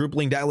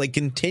 quadrupling down, like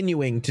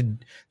continuing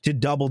to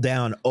double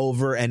down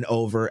over and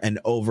over and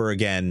over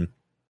again,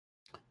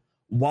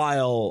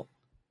 while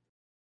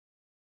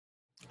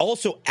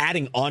also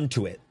adding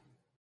onto it.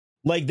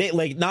 Like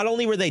they not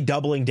only were they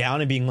doubling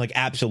down and being like,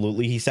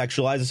 absolutely he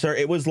sexualizes her,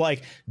 it was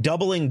like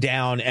doubling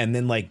down and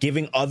then like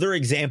giving other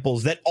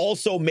examples that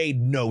also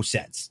made no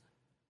sense.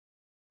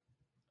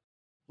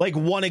 Like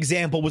one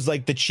example was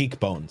like the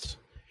cheekbones.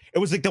 It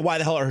was like why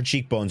the hell are her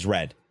cheekbones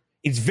red?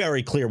 It's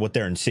very clear what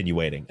they're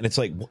insinuating. And it's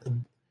like,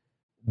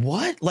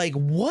 what? Like,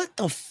 what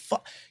the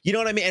fuck? You know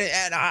what I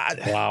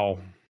mean? Wow.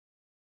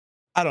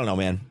 I don't know,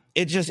 man.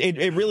 It just,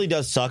 it really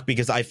does suck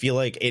because I feel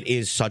like it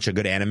is such a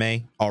good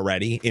anime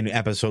already in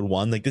episode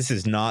 1. Like, this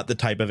is not the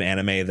type of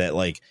anime that,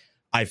 like,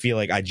 I feel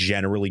like I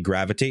generally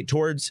gravitate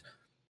towards.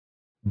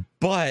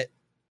 But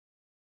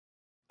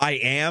I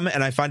am,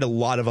 and I find a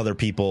lot of other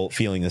people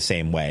feeling the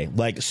same way.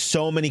 Like,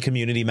 so many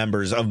community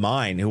members of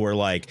mine who are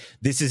like,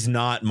 this is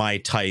not my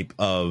type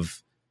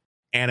of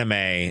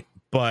anime,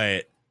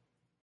 but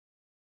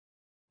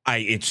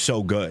it's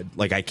so good.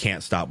 Like, I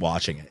can't stop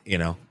watching it, you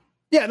know?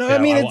 Yeah, no, I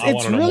mean,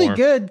 it's really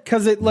good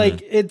because it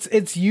like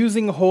it's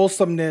using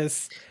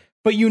wholesomeness,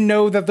 but you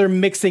know that they're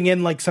mixing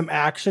in like some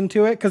action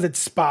to it because it's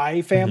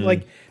Spy Fam.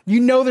 Like, you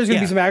know, there's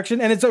gonna be some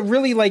action, and it's a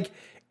really like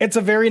it's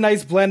a very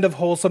nice blend of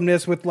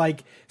wholesomeness with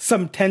like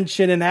some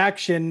tension and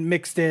action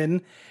mixed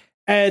in.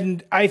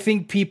 And I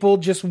think people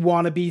just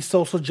want to be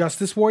social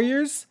justice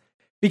warriors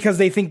because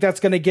they think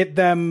that's gonna get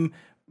them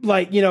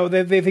like, you know,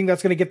 they think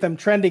that's gonna get them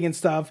trending and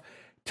stuff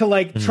to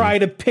like try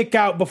to pick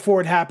out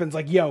before it happens.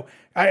 Like, yo,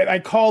 I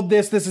called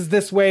this is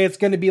this way. It's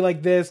going to be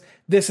like this.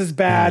 This is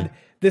bad.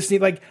 They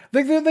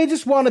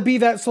just want to be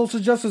that social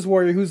justice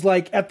warrior who's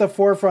like at the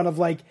forefront of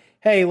like,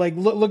 hey, like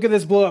look at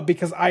this blow up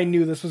because I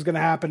knew this was going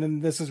to happen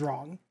and this is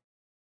wrong.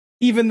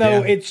 Even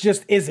though it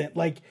just isn't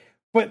like,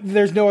 but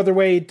there's no other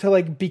way to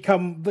like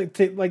become like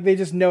they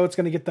just know it's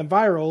going to get them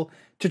viral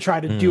to try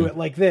to do it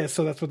like this.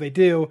 So that's what they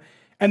do.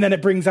 And then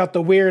it brings out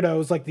the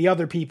weirdos like the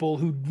other people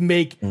who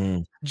make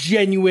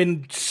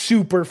genuine,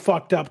 super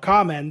fucked up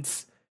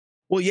comments.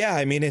 Well, yeah,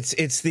 I mean,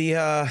 it's the,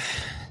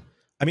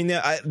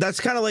 that's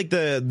kind of like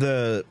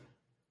the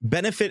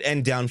benefit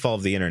and downfall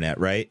of the internet,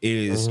 right?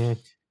 Is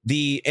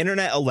the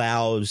internet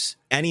allows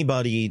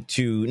anybody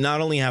to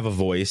not only have a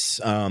voice,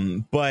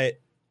 but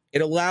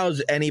it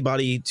allows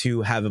anybody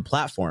to have a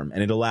platform,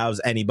 and it allows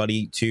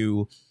anybody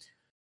to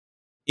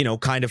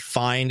kind of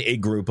find a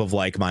group of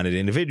like-minded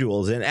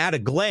individuals, and at a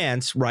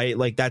glance, right,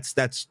 like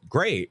that's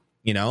great.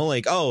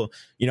 Like, oh,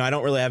 I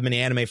don't really have many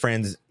anime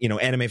fans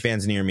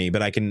near me,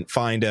 but I can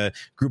find a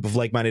group of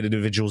like-minded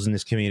individuals in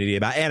this community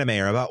about anime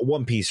or about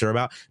One Piece or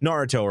about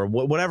Naruto or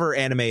whatever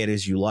anime it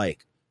is you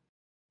like.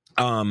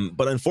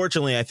 But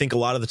unfortunately, I think a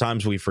lot of the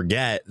times we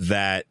forget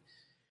that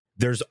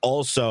there's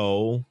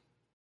also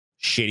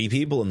shitty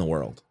people in the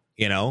world.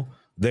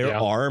 There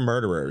are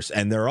murderers,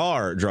 and there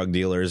are drug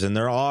dealers, and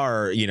there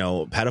are,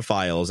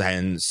 pedophiles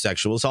and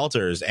sexual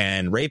assaulters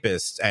and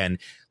rapists. And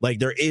like,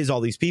 there is all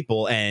these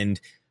people, and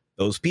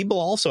those people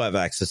also have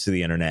access to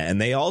the internet,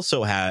 and they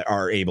also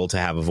are able to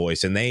have a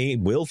voice, and they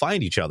will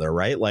find each other.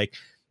 Right. Like,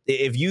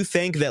 if you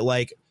think that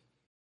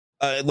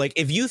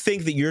if you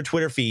think that your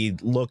Twitter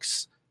feed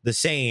looks the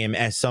same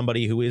as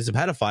somebody who is a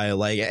pedophile,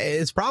 like,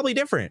 it's probably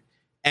different.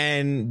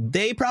 And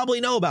they probably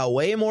know about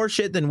way more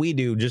shit than we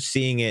do, just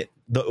seeing it,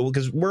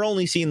 because we're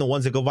only seeing the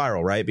ones that go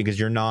viral, right? Because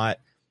you're not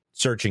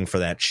searching for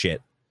that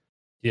shit.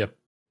 Yep.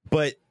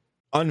 But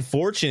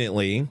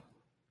unfortunately,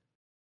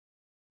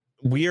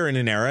 we are in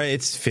an era,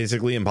 it's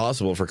physically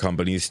impossible for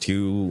companies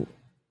to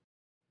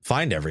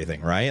find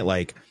everything, right?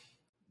 Like,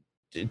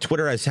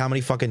 Twitter has how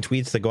many fucking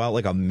tweets that go out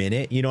like a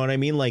minute? You know what I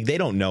mean? Like, they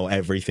don't know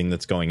everything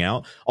that's going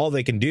out. All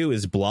they can do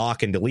is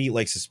block and delete,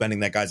 like suspending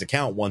that guy's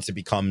account once it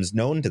becomes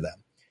known to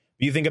them.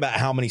 You think about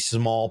how many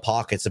small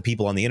pockets of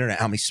people on the internet,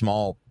 how many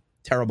small,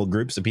 terrible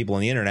groups of people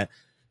on the internet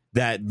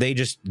that they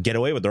just get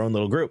away with their own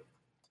little group.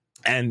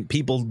 And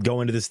people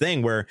go into this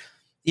thing where,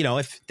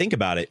 think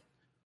about it,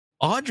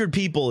 100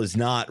 people is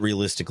not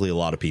realistically a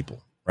lot of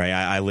people, right?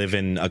 I live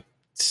in a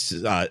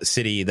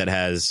city that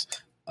has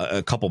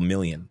a couple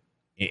million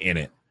in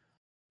it.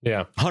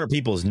 Yeah. 100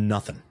 people is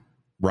nothing,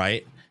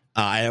 right?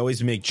 I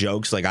always make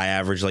jokes, like I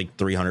average like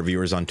 300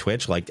 viewers on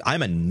Twitch. Like,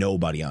 I'm a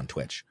nobody on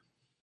Twitch.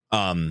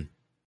 I'm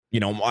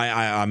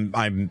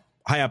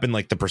high up in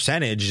like the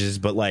percentages,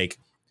 but like,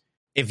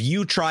 if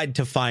you tried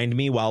to find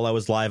me while I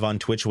was live on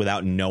Twitch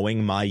without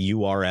knowing my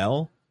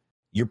URL,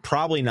 you're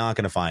probably not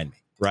going to find me,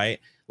 right?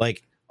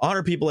 Like,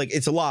 100 people, like,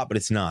 it's a lot, but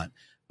it's not.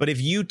 But if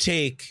you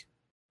take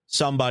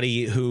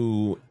somebody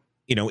who,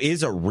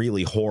 is a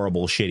really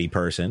horrible, shitty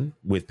person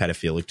with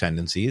pedophilic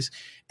tendencies,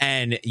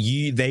 and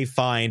they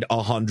find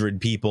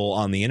 100 people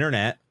on the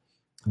internet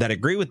that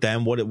agree with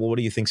them, what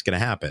do you think's going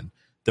to happen?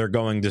 They're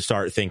going to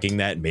start thinking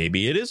that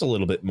maybe it is a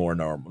little bit more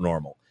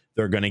normal.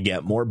 They're going to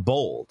get more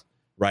bold,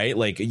 right?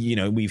 Like,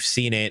 we've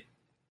seen it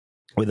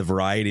with a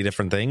variety of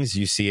different things.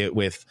 You see it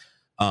with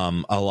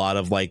a lot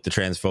of like the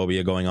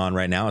transphobia going on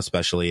right now,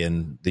 especially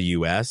in the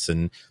US.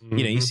 And,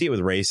 you see it with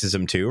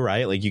racism too,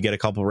 right? Like, you get a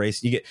couple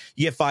races, you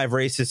get 5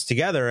 racists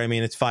together. I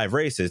mean, it's 5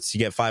 racists. You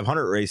get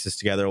 500 racists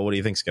together. What do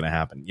you think's going to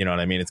happen? You know what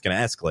I mean? It's going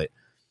to escalate.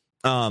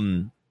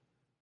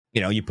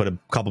 You put a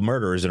couple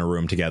murderers in a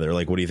room together.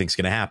 Like, what do you think's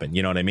going to happen?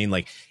 You know what I mean?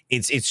 Like,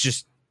 it's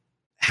just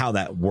how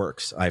that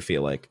works. I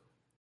feel like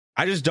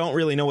I just don't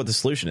really know what the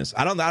solution is.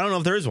 I don't know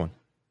if there is one.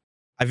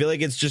 I feel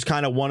like it's just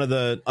kind of one of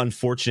the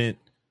unfortunate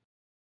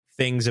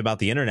things about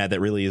the internet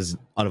that really is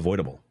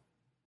unavoidable.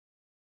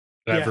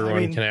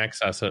 Everyone can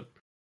access it.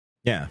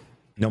 Yeah.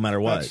 No matter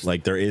what.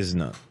 Like, there is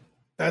no.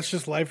 That's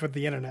just life with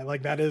the internet.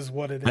 Like, that is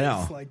what it is. I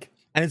know. Like,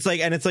 And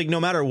it's like no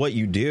matter what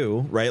you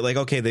do, right? Like,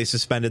 okay, they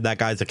suspended that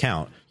guy's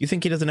account. You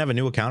think he doesn't have a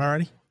new account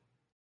already?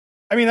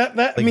 I mean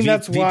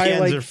that's why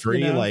VPNs are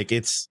free. Like,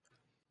 that's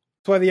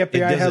why the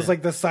FBI has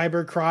like the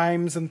cyber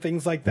crimes and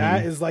things like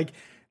that. Is like,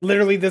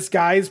 literally, this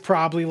guy's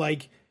probably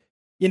like,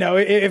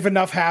 if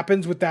enough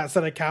happens with that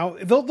set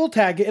account, they'll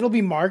tag it. It'll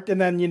be marked, and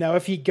then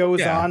if he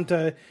goes on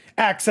to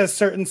access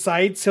certain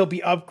sites, he'll be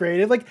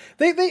upgraded. Like,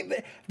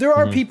 there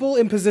are people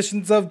in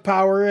positions of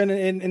power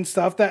and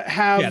stuff that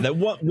have that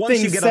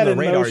once you get on the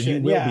radar,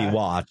 you will be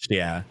watched.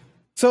 Yeah.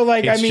 So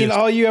like,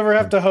 all you ever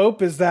have to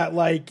hope is that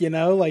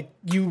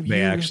you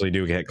actually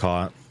do get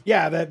caught.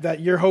 Yeah, that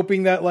you're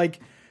hoping that like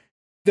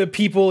the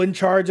people in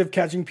charge of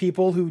catching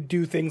people who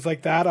do things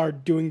like that are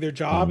doing their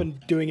job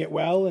and doing it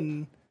well.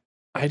 And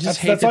I just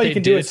hate that they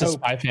did it to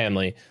Spy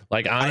Family.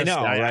 Like, honestly, I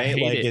know, right? I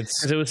hate it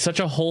because it was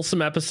such a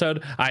wholesome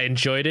episode. I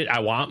enjoyed it.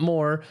 I want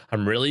more.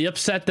 I'm really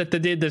upset that they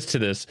did this to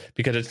this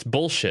because it's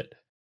bullshit.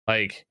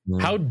 Like,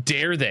 how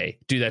dare they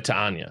do that to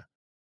Anya?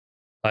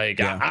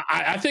 Like,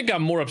 I think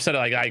I'm more upset.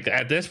 Like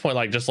at this point,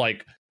 like, just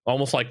like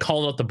almost like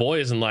calling out the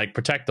boys and like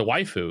protect the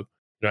waifu. You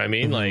know what I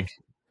mean? Like,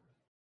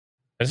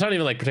 it's not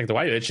even like protect the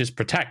waifu. It's just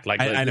protect.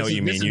 Like, I know what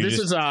you mean. This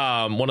is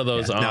one of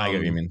those I get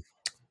what you mean.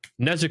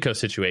 Nezuko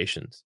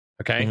situations.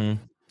 Okay.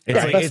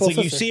 It's like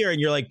you see her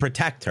and you're like,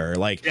 protect her.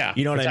 Like,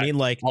 you know what I mean?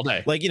 Like, all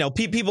day. Like,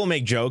 people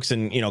make jokes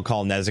and,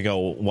 call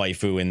Nezuko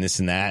waifu and this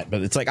and that.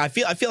 But it's like, I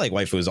feel like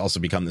waifu has also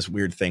become this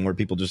weird thing where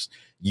people just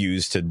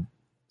use to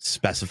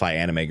specify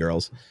anime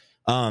girls.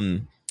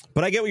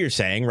 But I get what you're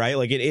saying, right?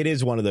 Like, it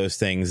is one of those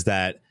things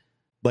that,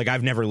 like,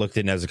 I've never looked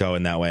at Nezuko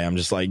in that way. I'm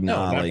just like,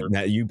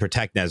 like, you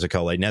protect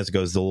Nezuko. Like,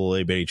 Nezuko's the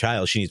little baby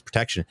child. She needs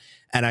protection.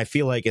 And I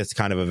feel like it's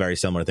kind of a very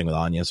similar thing with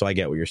Anya. So I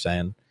get what you're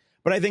saying.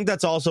 But I think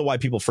that's also why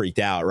people freaked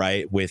out,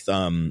 right? With,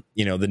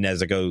 you know, the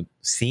Nezuko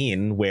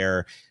scene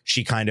where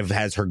she kind of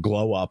has her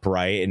glow up,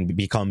 right? And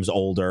becomes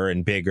older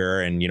and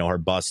bigger and, you know, her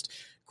bust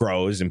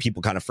grows and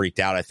people kind of freaked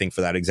out, I think,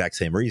 for that exact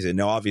same reason.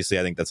 No, obviously,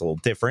 I think that's a little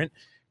different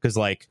because,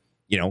 like,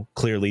 you know,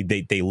 clearly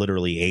they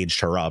literally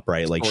aged her up,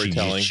 right? Like she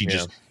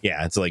just,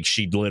 it's like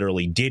she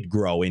literally did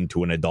grow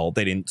into an adult.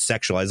 They didn't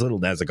sexualize little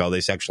Nezuko. They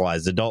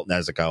sexualized adult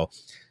Nezuko.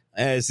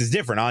 This is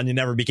different. Anya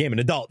never became an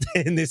adult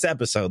in this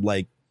episode.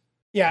 Like,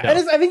 yeah, no.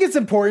 And I think it's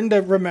important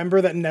to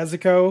remember that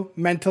Nezuko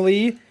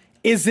mentally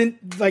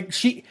isn't like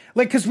she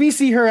like because we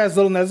see her as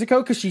little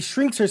Nezuko because she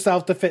shrinks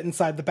herself to fit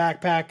inside the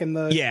backpack and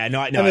the I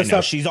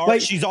know.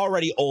 She's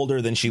already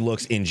older than she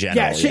looks in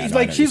general.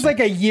 Yeah, she's like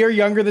a year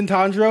younger than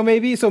Tanjiro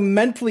maybe. So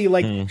mentally,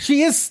 like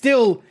she is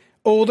still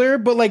older,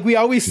 but like we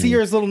always see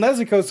her as little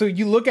Nezuko. So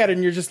you look at it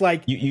and you're just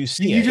like you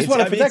just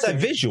want to protect her.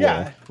 It's a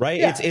visual, right?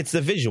 Yeah. It's the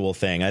visual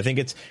thing. I think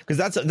it's because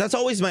that's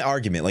always my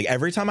argument. Like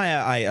every time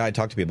I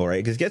talk to people, right?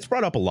 Because it gets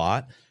brought up a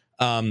lot.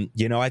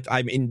 You know,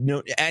 I mean, you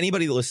know,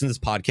 anybody that listens to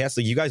this podcast,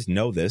 like you guys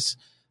know this,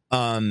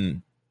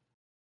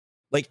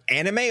 like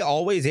anime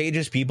always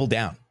ages people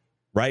down,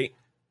 right?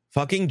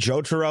 Fucking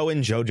Jotaro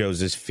and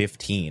JoJo's is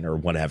 15 or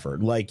whatever.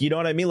 Like, you know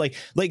what I mean? Like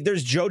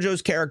there's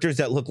JoJo's characters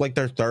that look like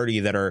they're 30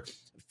 that are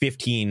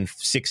 15,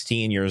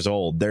 16 years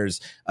old.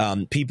 There's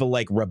people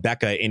like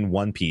Rebecca in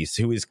One Piece,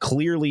 who is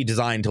clearly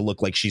designed to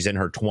look like she's in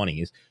her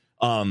 20s.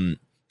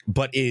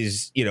 But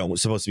is, you know,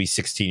 supposed to be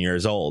 16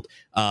 years old.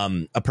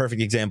 A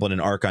perfect example in an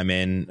arc I'm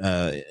in.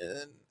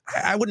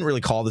 I wouldn't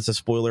really call this a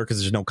spoiler because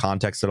there's no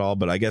context at all,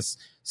 but I guess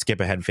skip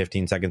ahead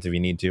 15 seconds if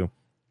you need to.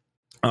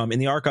 In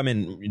the arc I'm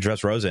in,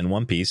 Dressrosa in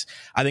One Piece,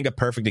 I think a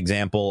perfect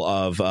example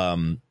of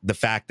the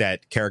fact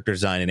that character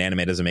design in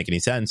anime doesn't make any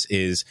sense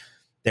is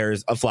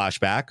there's a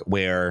flashback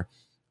where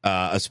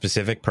a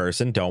specific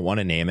person, don't want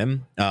to name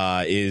him,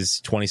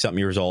 is 20-something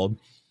years old,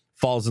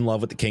 falls in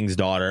love with the king's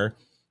daughter,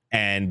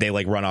 and they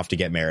like run off to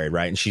get married,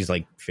 right? And she's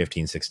like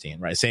 15,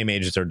 16, right? Same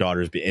age as her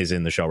daughter is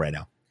in the show right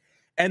now.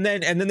 And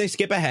then they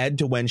skip ahead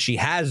to when she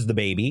has the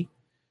baby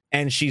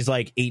and she's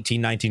like 18,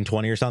 19,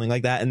 20 or something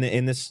like that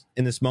in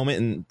this moment.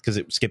 And because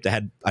it skipped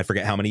ahead, I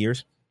forget how many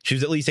years. She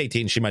was at least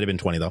 18. She might've been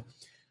 20 though.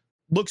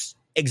 Looks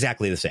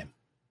exactly the same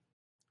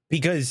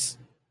because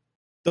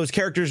those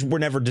characters were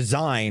never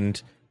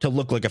designed to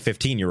look like a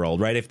 15-year-old,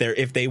 right?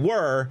 If they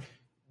were,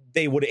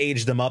 they would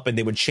age them up and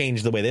they would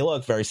change the way they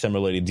look, very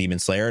similarly to Demon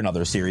Slayer and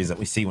other series that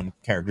we see when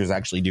characters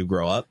actually do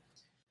grow up.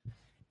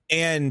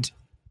 And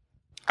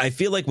I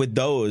feel like with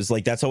those,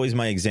 like that's always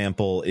my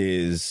example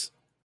is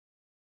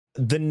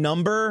the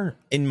number,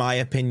 in my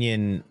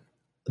opinion,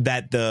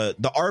 that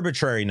the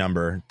arbitrary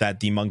number that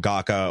the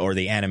mangaka or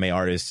the anime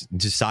artist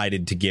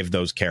decided to give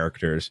those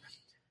characters,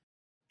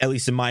 at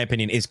least in my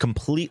opinion, is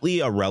completely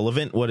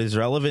irrelevant. What is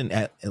relevant,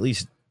 at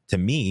least to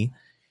me,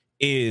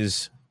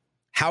 is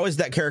how is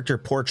that character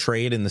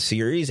portrayed in the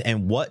series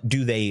and what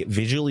do they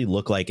visually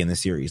look like in the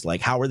series? Like,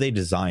 how are they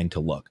designed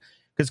to look?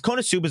 Because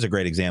Konosuba is a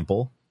great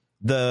example.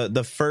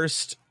 The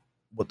first,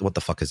 what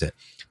the fuck is it?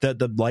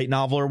 The light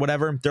novel or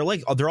whatever.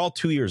 They're all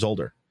 2 years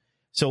older.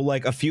 So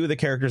like a few of the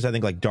characters, I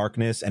think like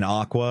Darkness and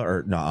Aqua,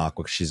 or not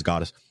Aqua, she's a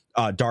goddess,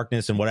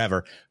 Darkness and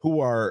whatever, who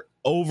are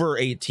over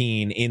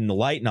 18 in the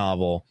light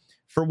novel.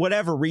 For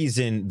whatever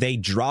reason, they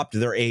dropped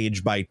their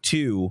age by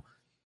 2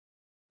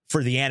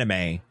 for the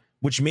anime,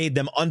 which made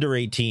them under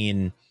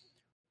 18,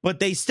 but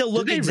they still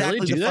look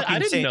exactly really the fucking I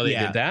didn't same. know they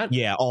did that.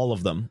 Yeah, all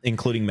of them,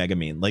 including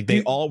Megumin. Like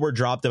they all were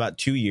dropped about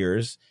 2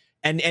 years,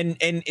 and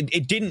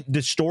it didn't.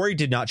 The story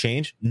did not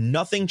change.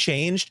 Nothing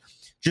changed.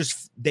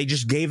 They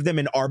just gave them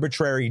an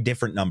arbitrary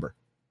different number.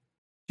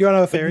 You want to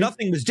know a theory? But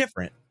nothing was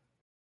different.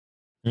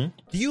 Do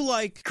you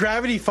like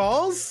Gravity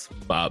Falls?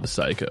 Mob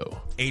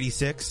Psycho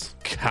 86?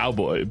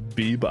 Cowboy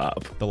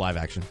Bebop. The live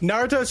action.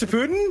 Naruto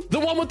Shippuden? The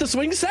one with the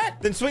swing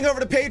set? Then swing over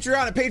to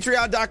Patreon at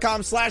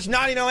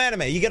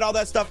patreon.com/NaniNoAnime. You get all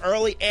that stuff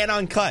early and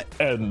uncut.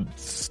 And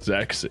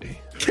sexy.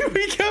 Can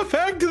we go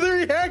back to the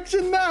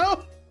reaction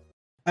now?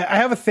 I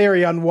have a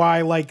theory on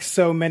why like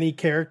so many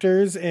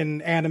characters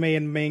in anime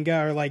and manga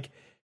are like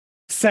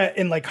set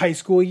in like high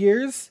school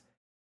years.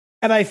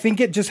 And I think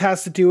it just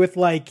has to do with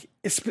like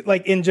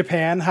in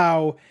Japan,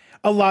 how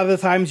a lot of the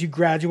times you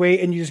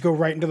graduate and you just go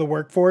right into the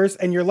workforce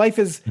and your life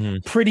is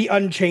pretty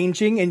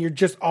unchanging and you're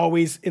just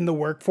always in the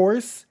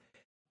workforce.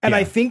 And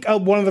I think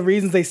one of the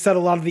reasons they set a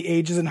lot of the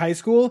ages in high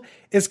school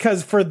is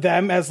because for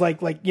them as like,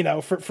 you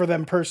know, for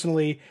them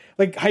personally,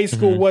 like high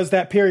school was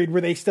that period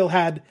where they still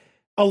had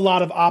a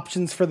lot of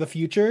options for the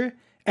future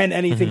and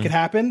anything could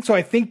happen. So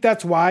I think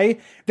that's why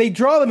they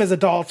draw them as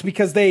adults,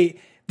 because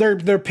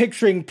they're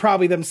picturing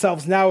probably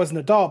themselves now as an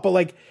adult, but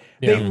like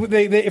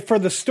they for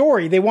the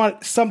story, they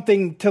want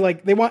something to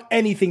like, they want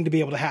anything to be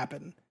able to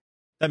happen.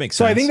 That makes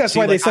sense. So I think that's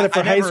why they set it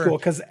for high school,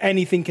 because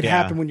anything can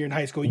happen when you're in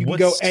high school. You can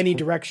go any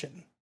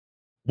direction.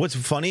 What's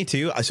funny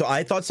too, so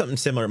I thought something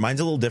similar. Mine's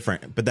a little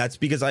different, but that's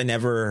because I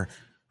never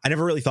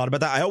really thought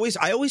about that. I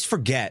always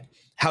forget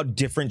how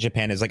different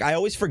Japan is. Like, I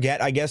always forget,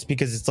 I guess,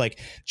 because it's like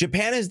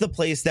Japan is the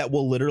place that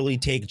will literally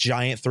take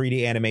giant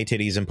 3D anime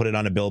titties and put it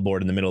on a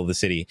billboard in the middle of the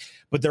city.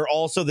 But they're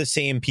also the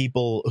same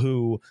people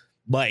who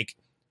like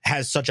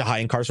has such a high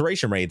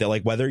incarceration rate that,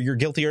 like, whether you're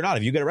guilty or not,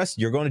 if you get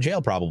arrested, you're going to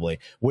jail probably.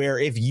 Where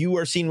if you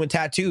are seen with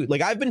tattoo,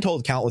 like I've been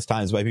told countless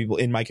times by people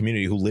in my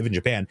community who live in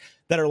Japan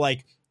that are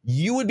like,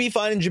 you would be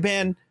fine in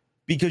Japan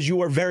because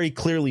you are very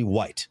clearly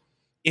white.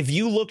 If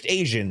you looked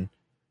Asian,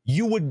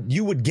 you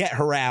would get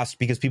harassed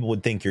because people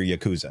would think you're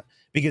Yakuza,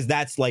 because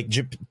that's like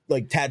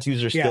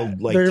tattoos are still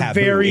like they're taboo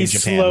very in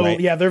Japan, slow. right?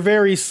 Yeah, they're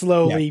very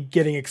slowly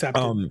getting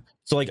accepted.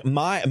 So like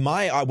my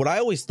what I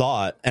always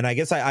thought, and I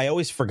guess I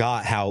always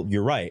forgot how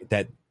you're right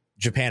that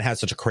Japan has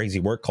such a crazy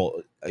work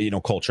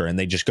culture, and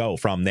they just go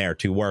from there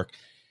to work.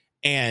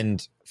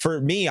 And for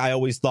me, I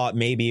always thought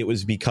maybe it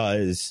was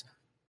because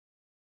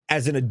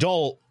as an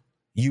adult,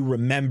 you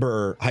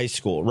remember high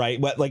school, right?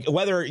 Like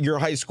whether your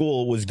high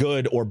school was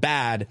good or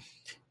bad,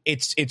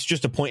 it's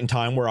just a point in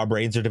time where our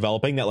brains are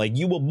developing that like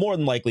you will more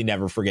than likely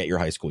never forget your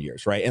high school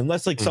years, right?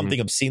 Unless like something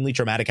obscenely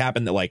traumatic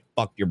happened that like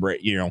fucked your brain,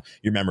 your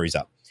memories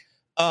up.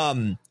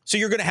 So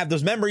you're going to have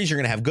those memories, you're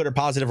going to have good or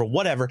positive or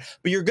whatever,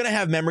 but you're going to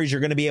have memories you're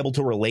going to be able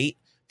to relate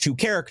to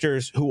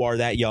characters who are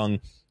that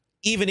young.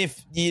 Even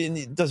if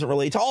it doesn't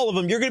relate to all of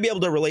them, you're going to be able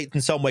to relate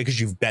in some way because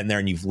you've been there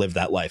and you've lived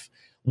that life.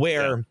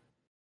 Where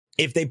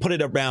if they put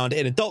it around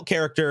an adult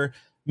character,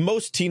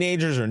 most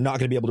teenagers are not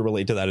going to be able to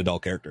relate to that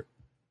adult character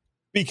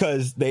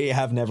because they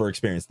have never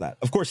experienced that.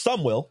 Of course,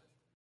 some will,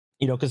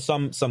 because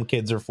some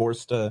kids are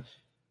forced to,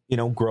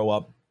 grow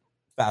up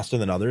faster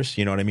than others.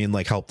 You know what I mean?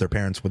 Like help their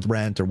parents with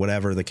rent or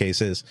whatever the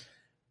case is.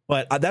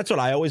 But that's what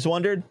I always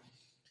wondered.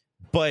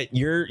 But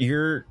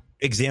your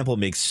example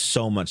makes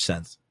so much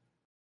sense.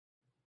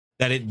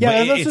 That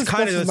it's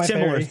kind of a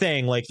similar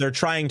thing. Like they're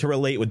trying to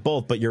relate with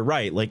both, but you're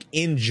right. Like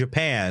in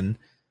Japan,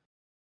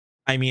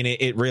 I mean,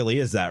 it really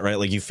is that, right?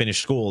 Like you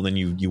finish school and then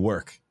you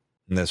work,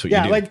 and that's what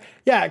you do.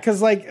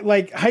 Because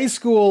like high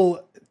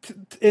school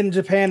in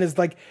Japan is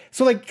like,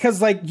 so like,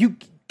 because like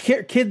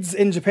kids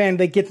in Japan,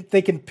 they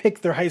can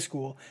pick their high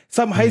school.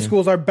 Some high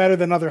schools are better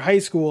than other high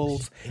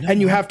schools,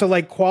 and you have to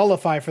like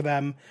qualify for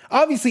them.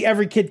 Obviously,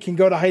 every kid can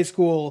go to high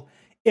school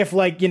if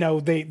like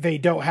they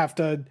don't have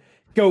to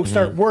go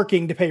start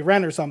working to pay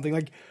rent or something.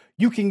 Like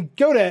you can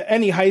go to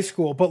any high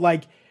school, but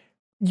like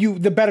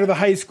the better the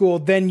high school,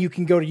 then you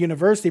can go to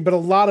university. But a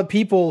lot of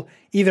people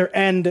either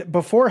end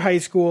before high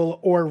school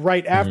or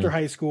right after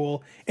high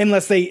school,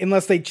 unless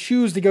they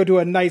choose to go to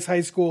a nice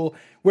high school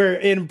where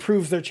it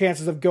improves their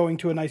chances of going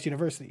to a nice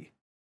university.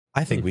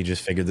 I think we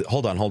just figured that.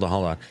 Hold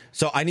on.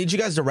 So I need you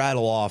guys to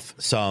rattle off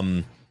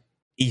some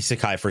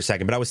isekai for a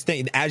second. But I was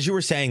thinking, as you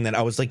were saying that,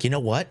 I was like, you know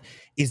what?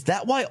 Is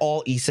that why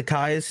all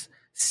isekais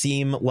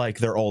seem like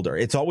they're older?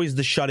 It's always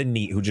the shut-in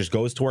NEET who just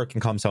goes to work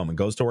and comes home and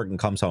goes to work and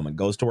comes home and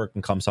goes to work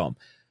and comes home.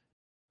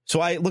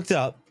 So I looked it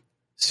up.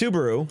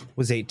 Subaru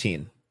was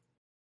 18.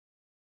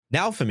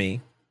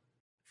 Naofumi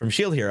from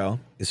Shield Hero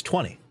is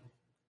 20.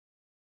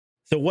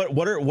 So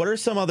what are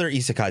some other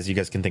isekais you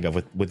guys can think of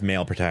with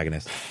male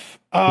protagonists?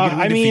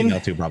 I mean,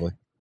 female too, probably.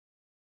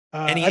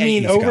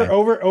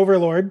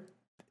 Overlord.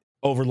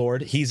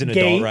 Overlord. He's an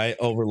adult, right?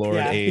 Overlord.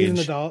 Yeah, age. He's an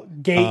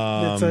adult. Gate.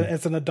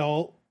 It's an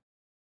adult.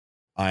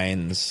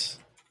 Ainz.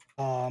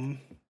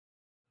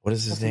 What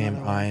is his name?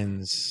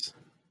 Ainz.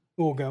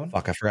 Go.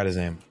 Fuck, I forgot his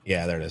name.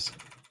 Yeah, there it is.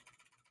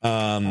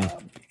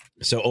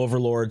 So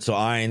Overlord. So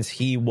Ainz.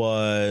 He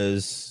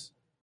was.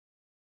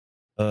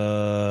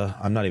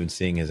 I'm not even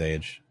seeing his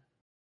age.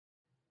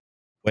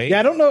 Wait. Yeah,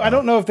 I don't know. I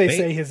don't know if they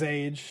say his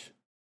age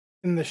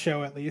in the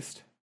show, at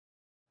least.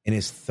 In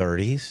his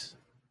 30s. Is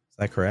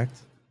that correct?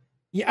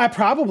 Yeah,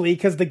 probably,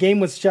 because the game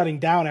was shutting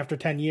down after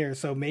 10 years,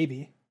 so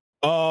maybe.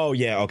 Oh,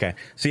 yeah, okay.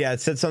 So, yeah,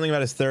 it said something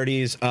about his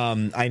 30s.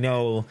 I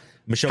know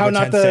Mushoku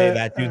Tensei,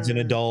 that dude's an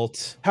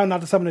adult. How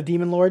Not to Summon a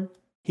Demon Lord.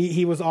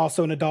 He was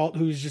also an adult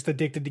who's just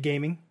addicted to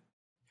gaming.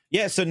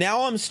 Yeah, so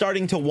now I'm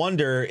starting to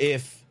wonder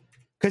if...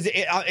 Because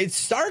it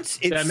starts...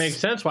 That makes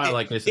sense why I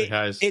like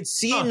isekais. It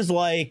seems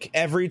like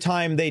every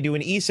time they do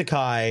an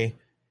isekai,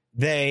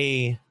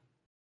 they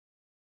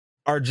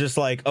are just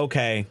like,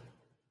 okay...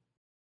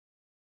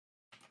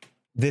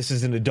 This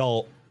is an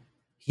adult.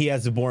 He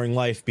has a boring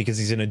life because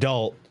he's an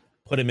adult.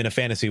 Put him in a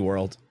fantasy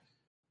world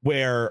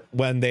where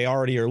when they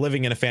already are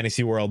living in a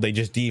fantasy world, they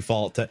just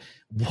default to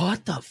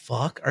what the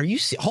fuck are you?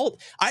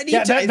 I need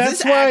to.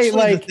 That's why,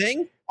 like, the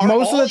thing?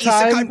 Most of the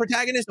time, isekai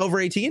protagonists over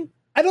 18.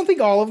 I don't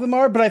think all of them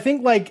are, but I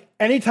think like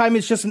anytime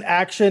it's just an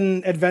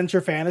action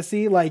adventure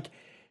fantasy, like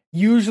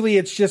usually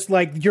it's just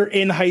like you're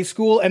in high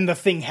school and the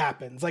thing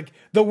happens, like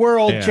the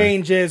world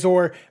changes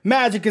or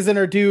magic is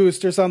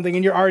introduced or something,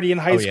 and you're already in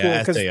high school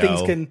because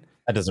things can.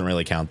 That doesn't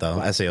really count though.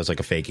 SAO is like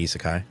a fake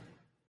isekai.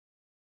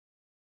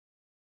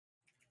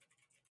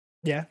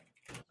 Yeah,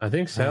 I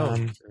think so.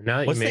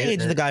 What's the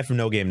age of the guy from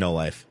No Game No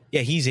Life?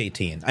 Yeah, he's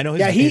 18. I know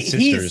his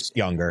sister's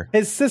younger.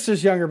 His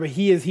sister's younger, but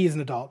he's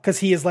an adult because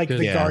he is like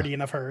the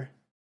guardian of her.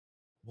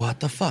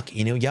 What the fuck?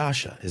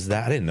 Inuyasha is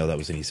that? I didn't know that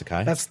was an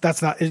isekai.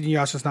 That's not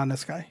Inuyasha's not an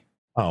isekai.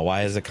 Oh,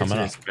 why is it coming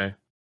up?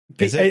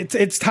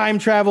 It's time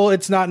travel.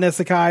 It's not an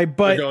isekai,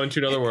 but they're going to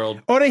another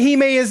world.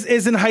 Orihime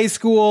is in high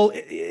school.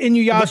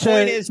 Inuyasha. The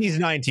point is he's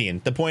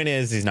 19.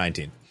 He's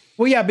 19.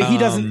 Well, yeah, but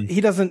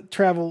he doesn't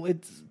travel.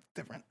 It's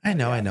different. I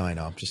know.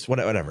 I'm just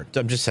whatever.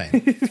 I'm just saying.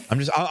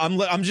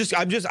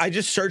 I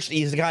just searched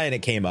isekai and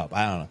it came up.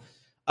 I don't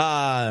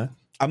know.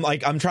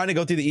 I'm trying to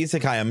go through the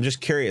isekai. I'm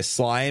just curious.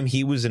 Slime,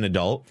 he was an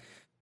adult.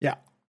 Yeah.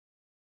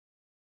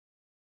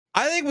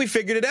 I think we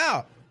figured it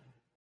out.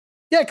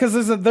 Yeah,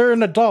 because they're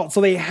an adult,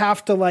 so they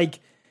have to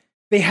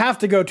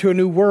go to a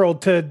new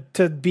world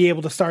to be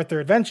able to start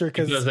their adventure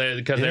because they're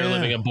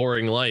living a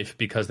boring life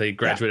because they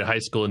graduated high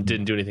school and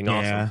didn't do anything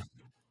awesome.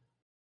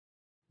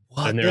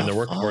 And they're in the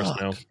workforce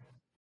now.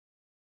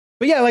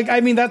 But yeah,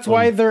 that's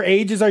why their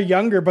ages are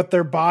younger, but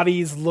their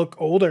bodies look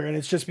older, and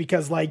it's just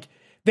because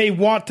they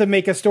want to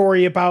make a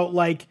story about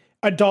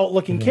adult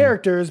looking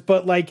characters,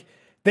 but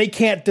they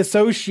can't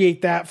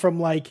dissociate that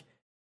from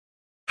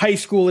high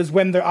school is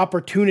when the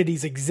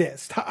opportunities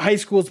exist. High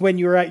school is when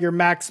you're at your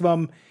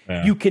maximum.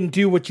 Yeah. You can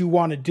do what you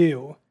want to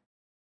do.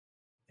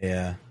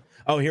 Yeah.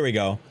 Oh, here we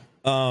go.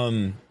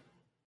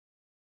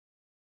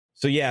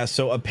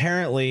 So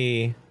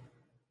apparently,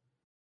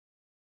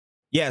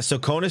 so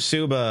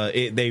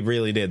Konosuba, they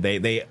really did.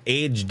 They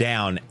aged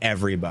down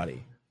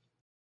everybody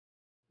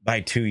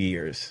by 2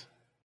 years.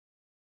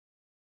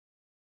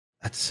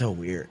 That's so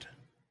weird.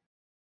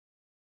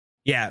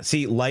 Yeah,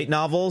 see, light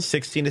novel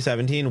 16 to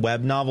 17,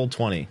 web novel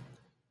 20.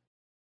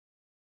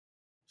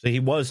 So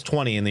he was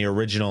 20 in the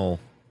original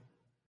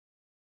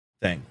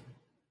thing.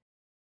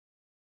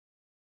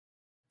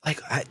 I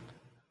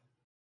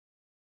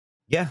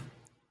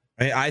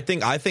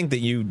think that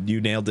you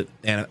nailed it,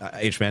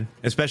 H-Man.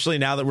 Especially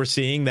now that we're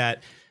seeing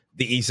that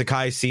the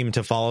isekai seem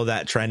to follow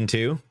that trend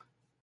too.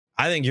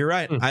 I think you're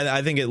right.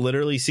 I think it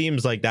literally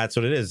seems like that's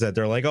what it is. That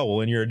they're like, oh, well,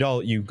 when you're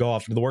adult, you go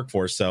off to the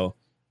workforce, so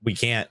we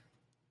can't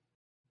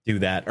do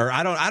that. Or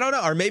I don't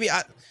know. Or maybe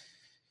I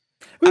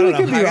don't know.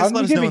 I guess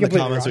let us know in the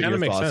comments what your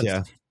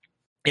thoughts.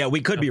 Yeah,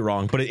 we could be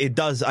wrong, but it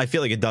does. I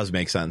feel like it does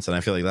make sense, and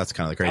I feel like that's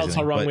kind of the crazy. That's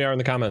how wrong we are in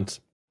the comments.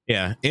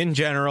 Yeah, in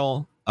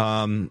general,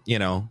 don't be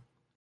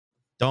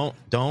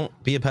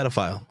a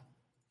pedophile.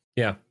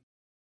 Yeah.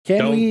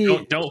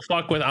 Don't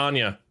fuck with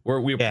Anya.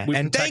 We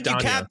and thank you,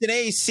 Anya. Captain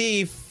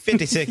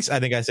AC56. I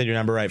think I said your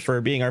number right, for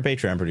being our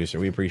Patreon producer.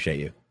 We appreciate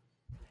you.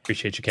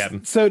 Appreciate you,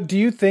 Captain. So do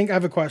you think, I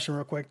have a question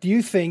real quick. Do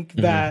you think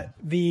that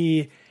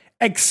the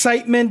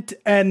excitement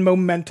and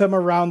momentum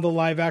around the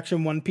live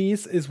action One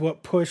Piece is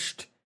what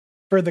pushed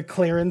for the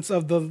clearance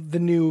of the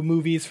new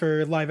movies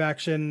for live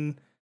action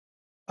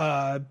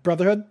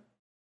Brotherhood?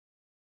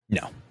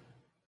 No.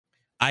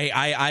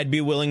 I'd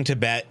be willing to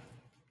bet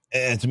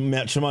as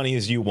much money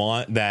as you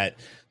want that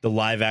the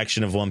live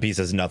action of One Piece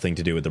has nothing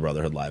to do with the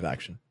Brotherhood live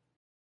action.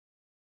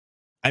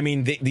 I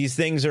mean, these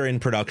things are in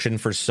production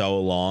for so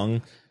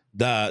long.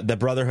 The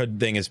Brotherhood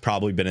thing has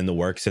probably been in the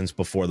works since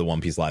before the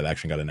One Piece live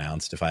action got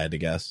announced, if I had to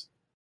guess.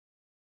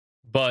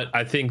 But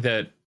I think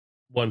that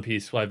One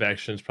Piece live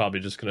action is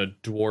probably just going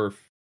to dwarf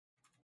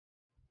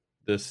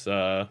this.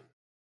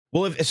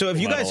 Well, have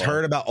you guys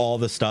heard about all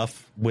the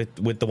stuff with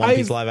the One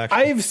Piece live action?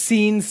 I've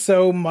seen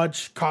so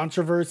much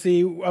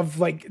controversy of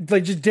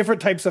just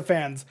different types of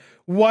fans.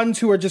 Ones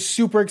who are just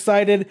super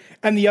excited,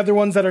 and the other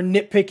ones that are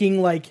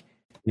nitpicking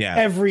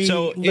every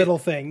little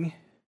thing.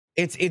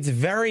 It's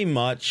very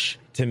much,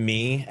 to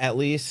me at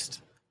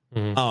least,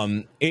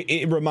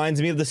 it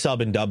reminds me of the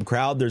sub and dub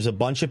crowd. There's a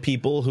bunch of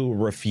people who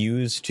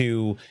refuse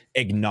to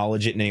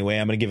acknowledge it in any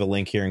way. I'm going to give a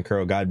link here in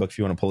Kuro Guidebook if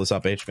you want to pull this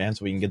up, H-Man,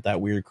 so we can get that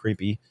weird,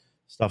 creepy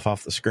stuff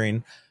off the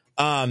screen.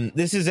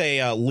 This is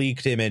a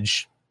leaked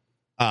image.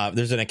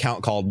 There's an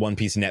account called One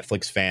Piece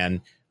Netflix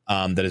Fan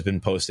that has been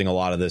posting a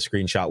lot of the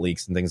screenshot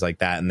leaks and things like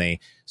that, and they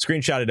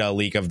screenshotted a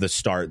leak of the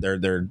start.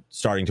 They're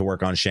starting to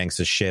work on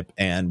Shanks' ship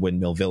and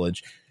Windmill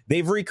Village.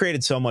 They've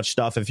recreated so much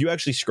stuff. If you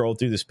actually scroll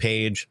through this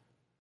page,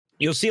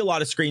 you'll see a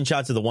lot of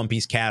screenshots of the One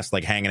Piece cast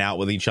hanging out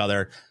with each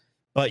other,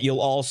 but you'll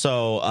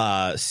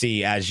also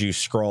see, as you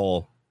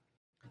scroll,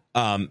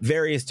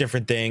 various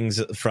different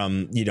things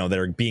from that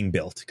are being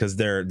built, because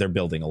they're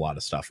building a lot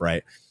of stuff,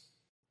 right?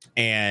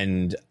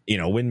 And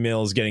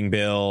windmills getting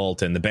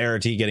built and the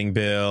Barati getting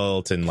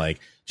built and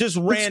just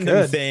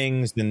random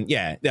things. And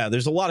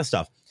there's a lot of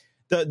stuff.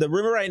 The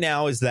rumor right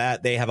now is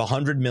that they have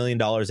 $100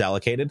 million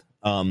allocated,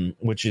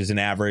 which is an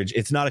average.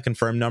 It's not a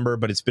confirmed number,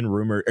 but it's been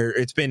rumored, or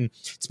it's been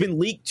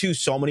leaked to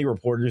so many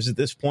reporters at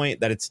this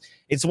point that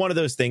it's one of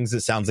those things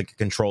that sounds like a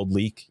controlled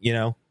leak,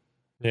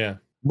 Yeah.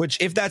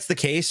 Which, if that's the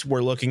case,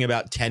 we're looking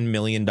about $10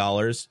 million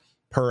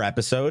per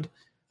episode,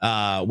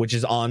 which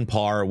is on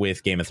par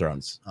with Game of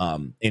Thrones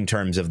in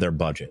terms of their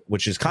budget,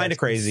 which is kind of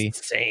crazy.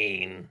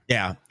 Insane.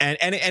 Yeah. And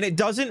it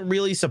doesn't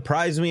really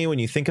surprise me when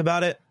you think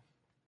about it.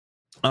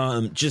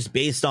 Just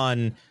based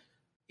on,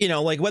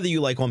 whether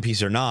you like One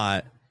Piece or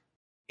not,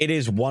 it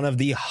is one of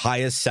the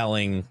highest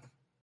selling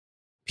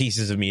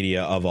pieces of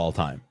media of all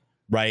time,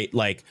 right?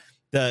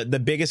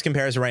 The biggest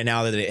comparison right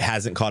now that it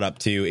hasn't caught up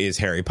to is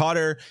Harry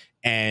Potter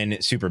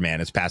and Superman.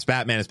 It's past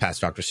Batman, it's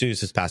past Dr.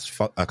 Seuss, it's past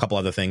a couple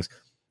other things.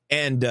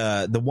 And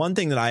the one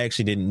thing that I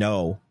actually didn't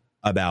know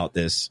about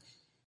this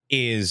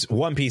is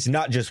One Piece,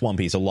 not just One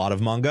Piece, a lot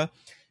of manga,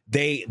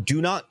 they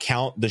do not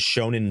count the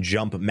Shonen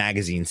Jump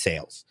magazine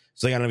sales.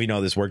 So I don't know if you know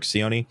how this works,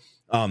 Sione.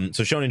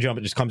 So Shonen Jump,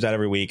 it just comes out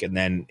every week, and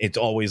then it's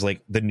always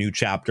like the new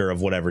chapter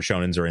of whatever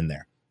shonens are in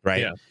there,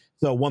 right? Yeah.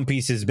 So One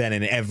Piece has been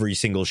in every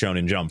single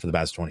Shonen Jump for the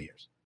past 20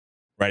 years,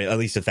 right? At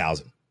least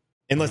 1,000,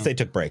 unless they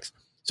took breaks.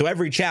 So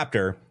every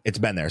chapter, it's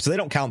been there. So they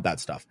don't count that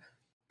stuff.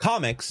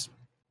 Comics,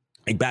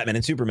 like Batman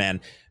and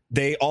Superman,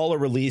 they all are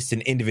released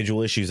in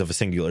individual issues of a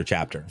singular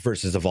chapter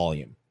versus a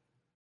volume.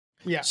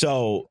 Yeah.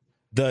 So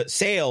the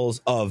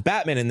sales of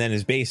Batman and then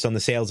is based on the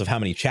sales of how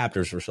many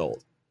chapters were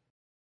sold.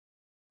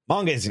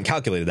 Manga isn't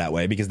calculated that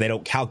way because they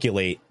don't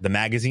calculate the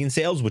magazine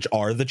sales, which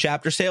are the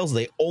chapter sales.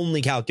 They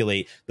only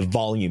calculate the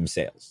volume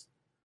sales,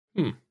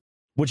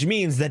 which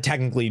means that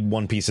technically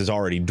One Piece has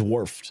already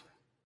dwarfed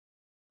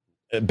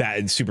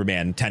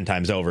Superman 10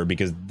 times over,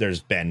 because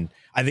there's been,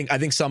 I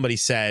think somebody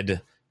said,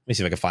 let me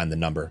see if I can find the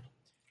number.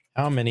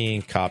 How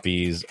many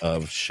copies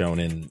of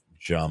Shonen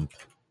Jump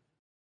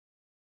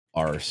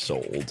are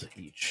sold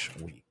each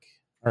week?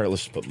 All right,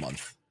 let's just put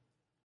month.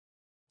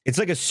 It's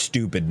like a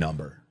stupid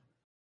number.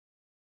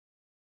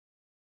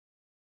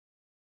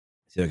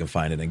 See if I can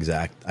find an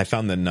exact. I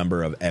found the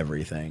number of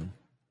everything.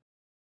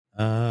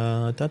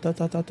 They're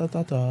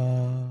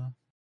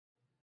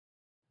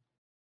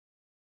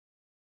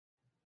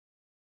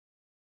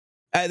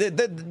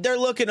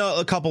looking at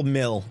a couple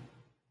mil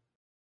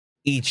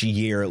each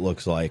year, it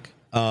looks like.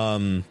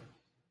 About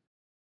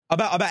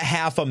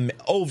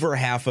over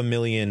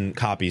 500,000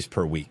 copies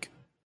per week.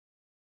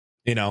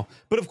 You know,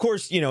 but of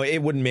course, you know, it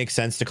wouldn't make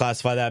sense to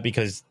classify that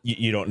because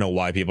you don't know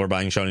why people are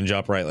buying Shonen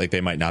Jump, right? Like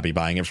they might not be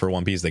buying it for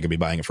One Piece. They could be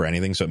buying it for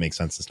anything. So it makes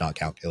sense. It's not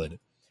calculated.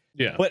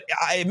 Yeah. But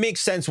it makes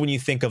sense when you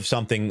think of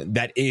something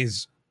that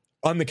is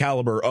on the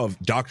caliber of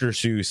Dr.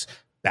 Seuss,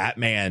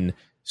 Batman,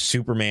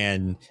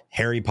 Superman,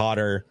 Harry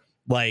Potter.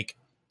 Like,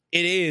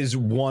 it is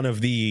one of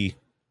the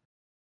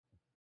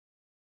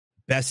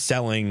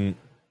best-selling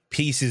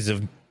pieces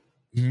of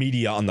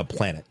media on the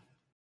planet.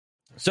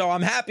 So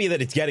I'm happy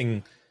that it's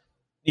getting,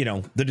 you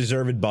know, the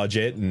deserved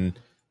budget, and,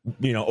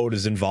 you know,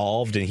 Oda's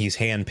involved and he's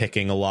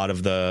handpicking a lot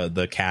of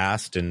the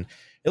cast, and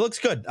it looks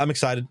good. I'm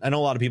excited. I know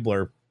a lot of people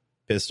are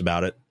pissed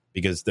about it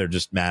because they're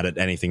just mad at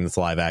anything that's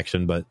live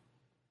action, but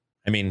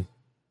I mean,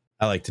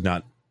 I like to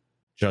not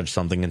judge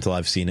something until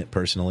I've seen it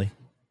personally.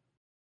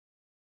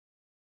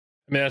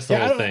 I mean, that's the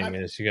whole thing.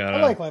 Is you got.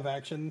 I like live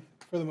action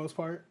for the most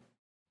part.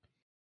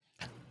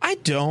 I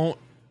don't,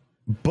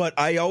 but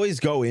I always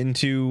go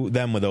into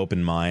them with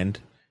open mind.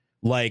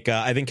 Like,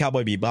 I think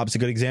Cowboy Bebop's a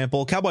good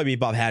example. Cowboy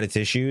Bebop had its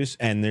issues,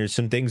 and there's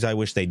some things I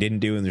wish they didn't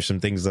do, and there's some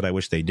things that I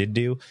wish they did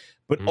do.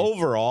 But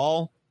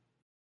overall,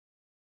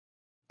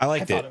 I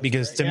liked it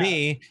because to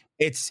me,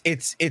 it's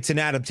an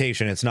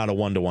adaptation. It's not a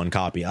one-to-one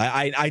copy.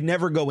 I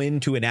never go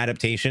into an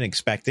adaptation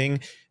expecting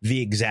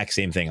the exact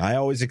same thing. I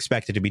always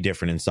expect it to be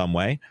different in some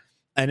way.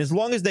 And as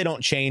long as they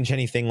don't change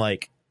anything,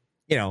 like,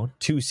 you know,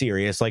 too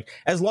serious, like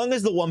as long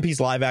as the One Piece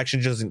live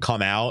action doesn't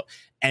come out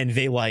and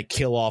they like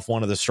kill off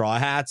one of the Straw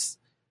Hats,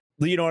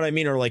 you know what I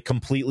mean? Or like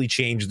completely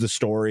change the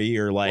story,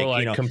 or like,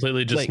 you know,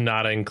 completely just like,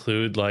 not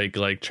include like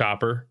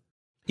Chopper.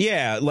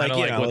 Yeah, like,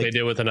 you know, what they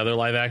did with another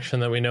live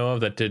action that we know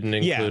of that didn't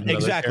include. Yeah,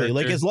 exactly.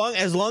 Like as long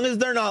as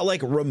they're not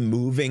like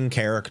removing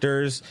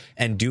characters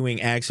and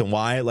doing X and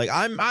Y, like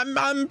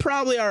I'm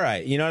probably all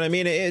right. You know what I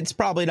mean? It's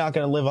probably not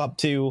going to live up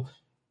to,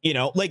 you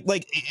know,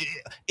 like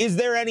is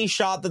there any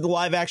shot that the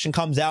live action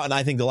comes out and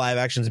I think the live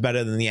action is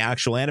better than the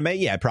actual anime?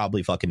 Yeah,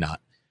 probably fucking not.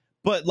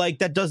 But like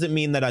that doesn't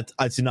mean that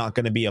it's not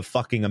going to be a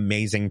fucking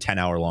amazing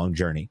 10-hour long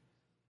journey.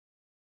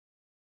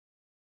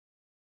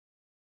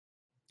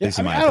 Yeah,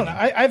 I don't know.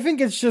 I think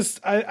it's just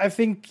I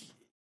think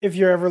if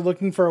you're ever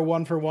looking for a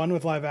 1-for-1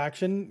 with live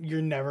action,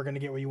 you're never going to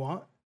get what you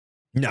want.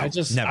 No,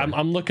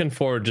 I'm looking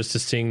forward just to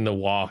seeing the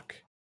walk,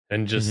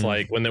 and just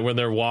like when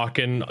they're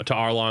walking to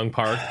Arlong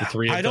Park, the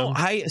three of them.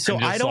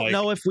 I don't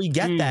know if we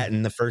get that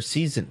in the first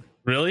season.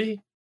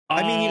 Really?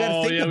 I mean, you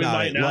got to think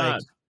about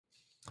it.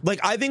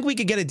 Like I think we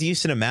could get a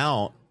decent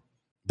amount,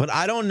 but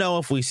I don't know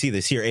if we see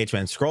this here.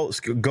 H-Man, go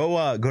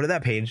to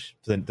that page,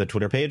 the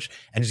Twitter page,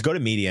 and just go to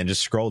media and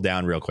just scroll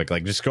down real quick.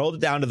 Like just scroll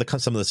down to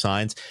some of the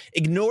signs.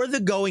 Ignore the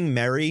Going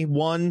Merry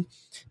one,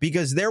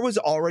 because there was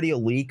already a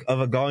leak of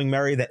a Going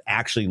Merry that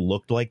actually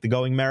looked like the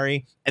Going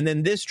Merry, and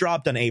then this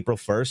dropped on April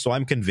 1st. So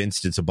I'm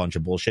convinced it's a bunch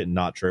of bullshit and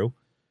not true.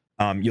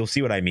 You'll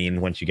see what I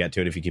mean once you get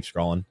to it if you keep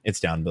scrolling.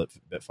 It's down a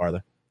bit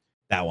farther.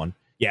 That one,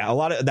 yeah, a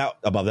lot of that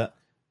above that.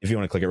 If you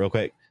want to click it real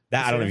quick.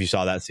 That, I don't know if you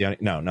saw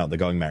that. No, the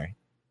Going Merry.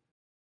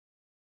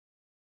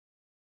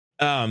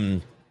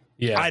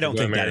 Yeah, I don't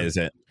think that is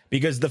it,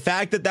 because the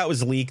fact that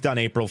was leaked on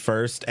April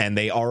 1st and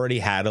they already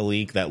had a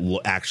leak that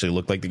actually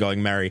looked like the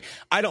Going Merry,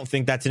 I don't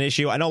think that's an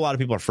issue. I know a lot of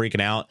people are freaking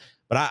out,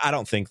 but I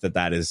don't think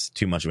that is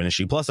too much of an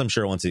issue. Plus, I'm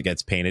sure once it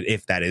gets painted,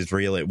 if that is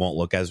real, it won't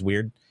look as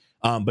weird.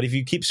 But if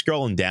you keep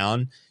scrolling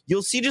down,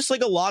 you'll see just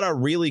like a lot of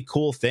really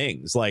cool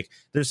things. Like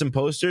there's some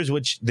posters,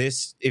 which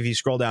this, if you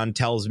scroll down,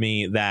 tells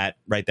me that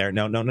right there.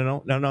 No.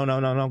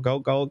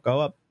 Go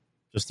up.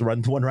 just the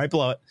one right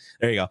below it.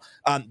 There you go.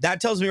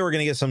 That tells me we're going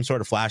to get some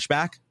sort of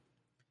flashback.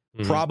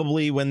 Mm-hmm.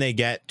 Probably when they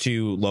get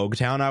to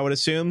Logtown, I would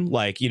assume.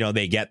 Like,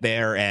 they get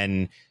there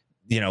and,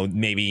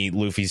 maybe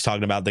Luffy's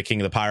talking about the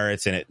King of the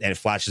Pirates and it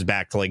flashes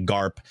back to like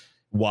Garp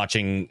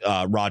watching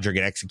Roger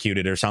get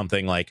executed or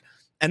something like.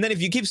 And then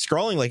if you keep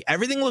scrolling, like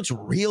everything looks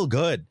real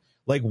good.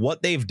 Like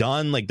what they've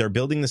done, like they're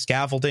building the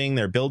scaffolding,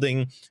 they're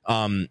building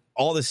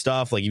all this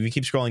stuff. Like if you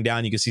keep scrolling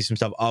down, you can see some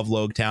stuff of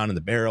Logtown and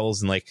the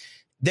barrels and like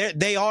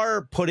they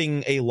are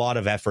putting a lot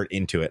of effort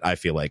into it. I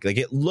feel like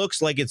it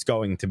looks like it's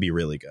going to be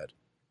really good.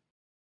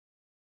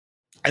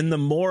 And the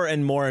more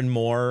and more and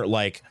more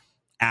like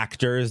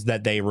actors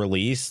that they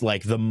release,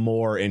 like the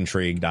more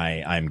intrigued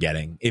I'm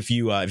getting. If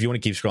you want to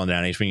keep scrolling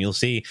down HB, you'll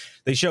see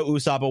they show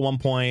Usopp at one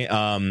point.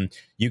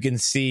 You can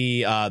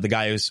see the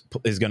guy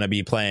is going to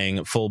be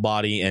playing Full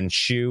Body and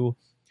Shu.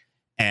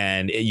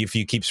 And if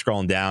you keep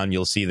scrolling down,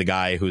 you'll see the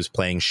guy who's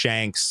playing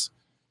Shanks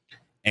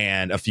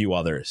and a few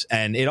others.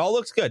 And it all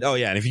looks good. Oh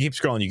yeah, and if you keep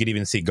scrolling, you could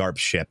even see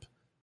Garp's ship,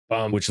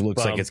 which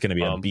looks like it's going to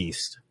be a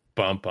beast.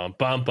 Bum.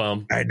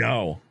 I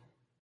know.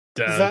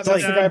 That's the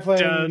guy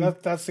playing.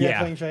 That's the guy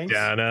playing Shanks.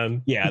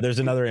 Yeah, there's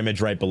another image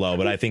right below,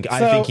 but I think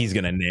he's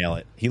gonna nail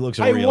it. He looks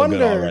real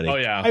good already. Oh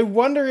yeah. I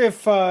wonder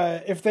if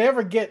they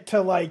ever get to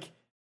like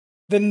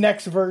the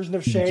next version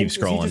of Shanks, keep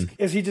scrolling.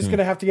 Is he just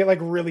gonna have to get like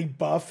really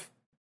buff?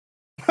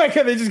 Like,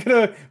 are they just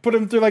gonna put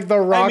him through like the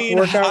Rock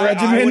workout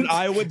regimen?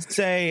 I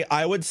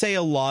would say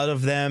a lot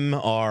of them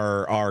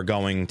are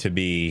going to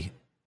be.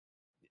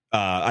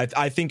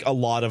 I think a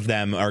lot of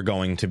them are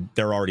going to.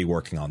 They're already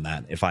working on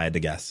that. If I had to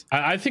guess,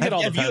 I think it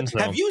all depends.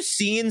 Have you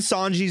seen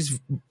Sanji's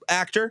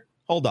actor?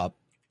 Hold up.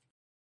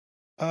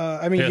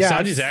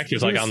 Sanji's actor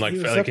is like on like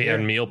a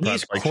meal prep.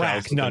 He's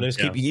cracked. No,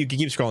 you can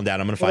keep scrolling down.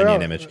 I'm gonna find you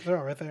an image. They're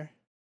all right there.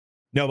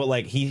 No, but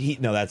like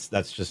no, that's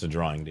just a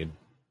drawing, dude.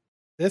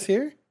 This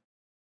here?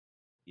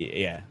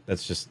 Yeah,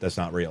 that's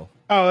not real.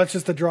 Oh, that's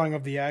just the drawing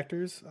of the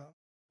actors. Oh.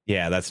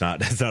 Yeah, that's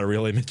not a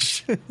real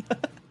image.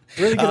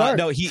 Really good art.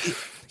 No,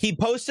 he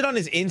posted on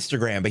his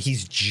Instagram, but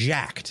he's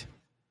jacked.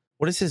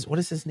 What is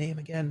his name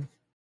again?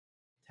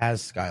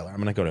 Taz Skylar. I'm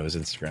gonna go to his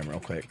Instagram real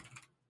quick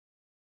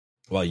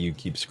while you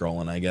keep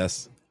scrolling, I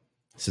guess,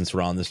 since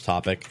we're on this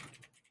topic.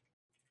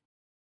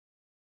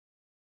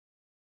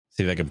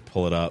 See if I can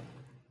pull it up.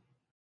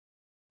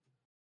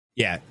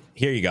 Yeah,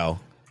 here you go.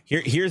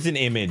 Here's an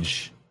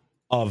image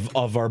of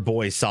our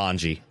boy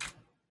Sanji.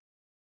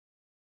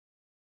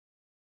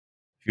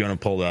 If you want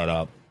to pull that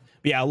up.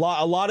 But yeah, a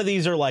lot of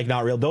these are like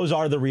not real. Those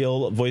are the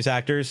real voice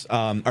actors,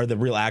 are the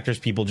real actors.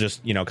 People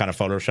just, kind of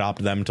photoshopped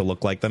them to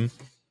look like them.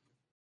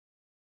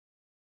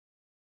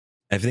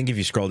 I think if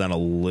you scroll down a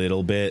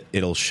little bit,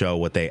 it'll show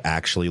what they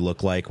actually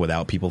look like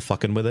without people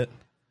fucking with it.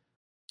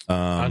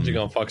 Sanji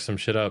gonna fuck some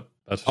shit up.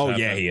 That's what's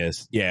happening. Yeah, he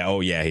is.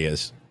 Yeah, he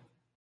is.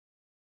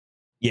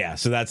 Yeah,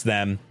 so that's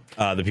them.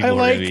 The people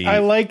I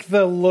like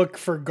the look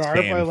for Garp.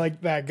 Same. I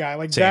like that guy.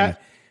 Like Same.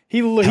 That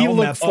he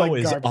looks like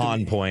Garp.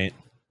 On point.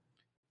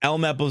 El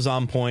Mepo's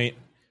on point.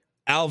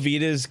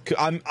 Alvida's.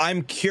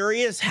 I'm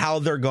curious how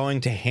they're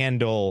going to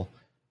handle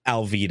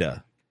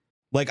Alvida.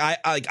 Like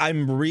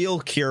I'm real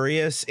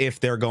curious if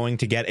they're going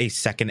to get a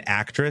second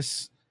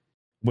actress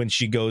when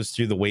she goes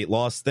through the weight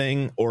loss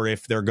thing, or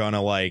if they're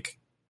gonna like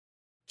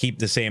keep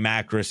the same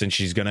actress and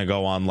she's gonna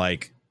go on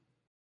like,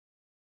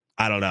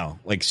 I don't know,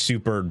 like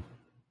super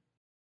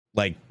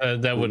like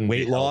that wouldn't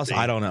weight loss.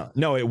 I don't know.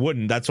 No, it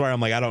wouldn't. That's why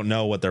I'm like, I don't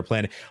know what they're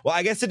planning. Well,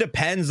 I guess it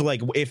depends.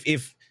 Like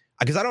if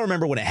because I don't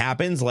remember when it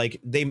happens. Like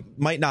they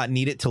might not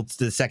need it till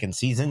the second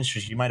season.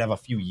 She might have a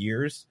few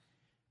years.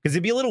 Because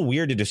it'd be a little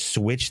weird to just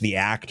switch the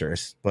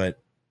actors, but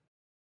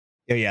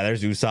yeah,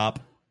 there's Usopp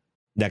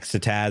next to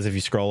Taz. If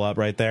you scroll up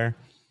right there,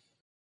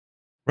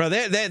 bro,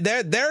 they working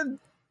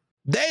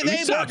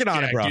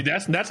on it, bro. Dude,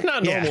 that's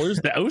not normal. Yeah.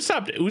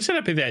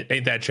 Usopp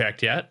ain't that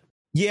checked yet.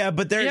 Yeah,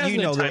 but they're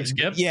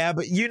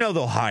but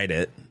they'll hide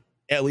it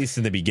at least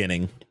in the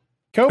beginning.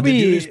 Kobe,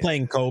 the dude who's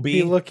playing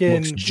Kobe, looking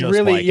looks just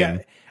really like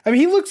him. I mean,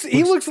 he looks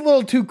a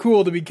little too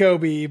cool to be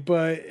Kobe,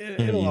 but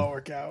it'll all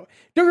work out.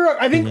 Don't get me wrong,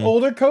 I think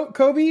older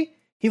Kobe.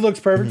 He looks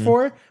perfect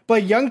for it.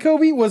 But young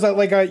Kobe was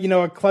like a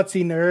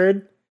klutzy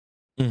nerd.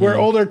 Where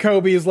older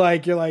Kobe is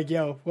like, you're like,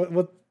 yo,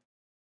 what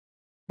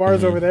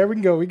bar's over there? We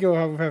can go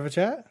have a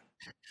chat.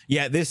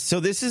 Yeah, this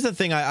is the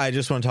thing I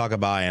just want to talk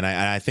about, and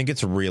I think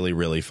it's really,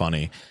 really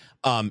funny.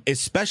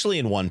 Especially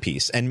in One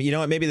Piece. And you know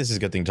what, maybe this is a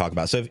good thing to talk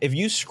about. So if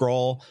you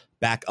scroll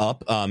back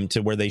up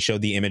to where they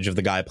showed the image of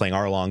the guy playing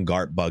Arlong,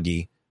 Garp,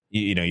 Buggy,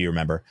 you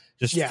remember.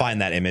 Just find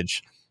that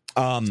image.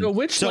 So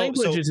which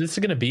language is this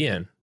gonna be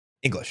in?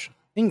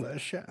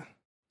 English,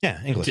 yeah,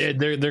 English.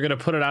 They're gonna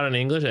put it out in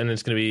English, and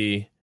it's gonna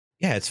be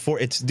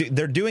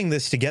they're doing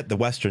this to get the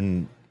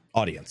Western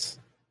audience.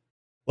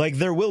 Like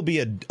there will be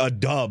a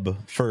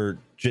dub for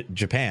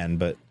Japan,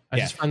 but I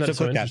just find that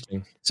so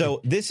interesting.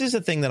 So this is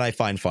a thing that I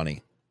find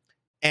funny,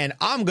 and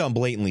I'm gonna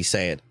blatantly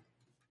say it.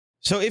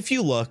 So if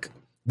you look,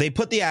 they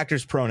put the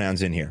actors'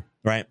 pronouns in here,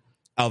 right?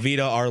 Alvida,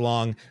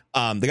 Arlong,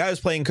 the guy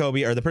who's playing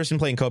Kobe, or the person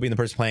playing Kobe and the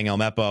person playing El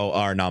Mepo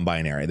are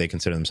non-binary. They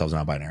consider themselves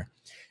non-binary.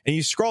 And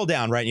you scroll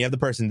down, right? And you have the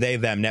person, they,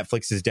 them.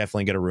 Netflix is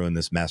definitely going to ruin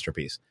this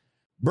masterpiece.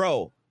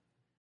 Bro,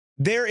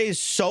 there is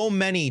so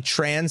many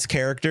trans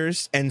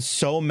characters and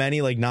so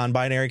many like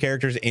non-binary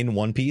characters in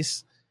One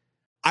Piece.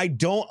 I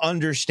don't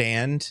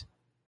understand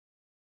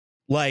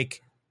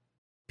like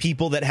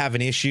people that have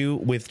an issue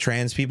with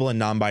trans people and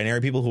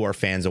non-binary people who are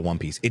fans of One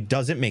Piece. It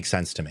doesn't make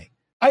sense to me.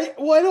 I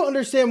don't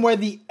understand why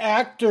the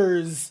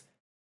actors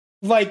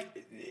like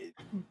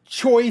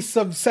choice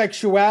of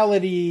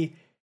sexuality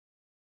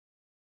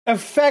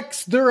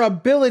affects their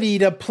ability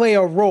to play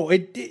a role.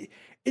 It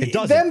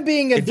them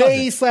being a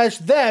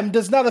they/them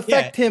does not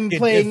affect him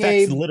playing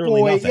a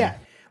boy. Nothing. Yeah,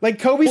 like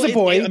Kobe's a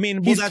boy.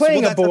 He's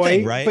playing a boy,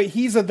 thing, right? But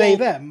he's a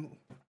they/them.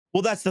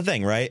 Well, that's the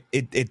thing, right?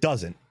 It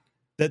doesn't.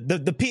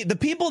 The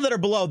people that are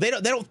below, they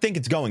don't think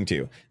it's going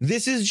to.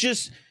 This is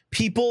just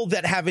people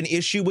that have an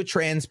issue with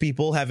trans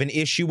people, have an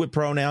issue with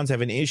pronouns,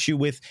 have an issue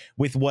with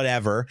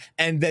whatever,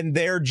 and then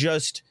they're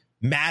just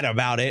mad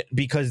about it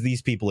because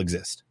these people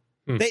exist.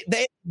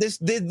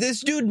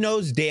 This dude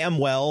knows damn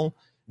well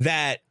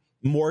that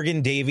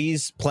Morgan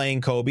Davies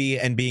playing Kobe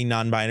and being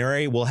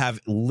non-binary will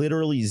have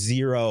literally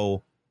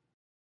zero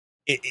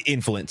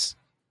influence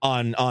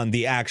on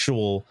the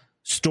actual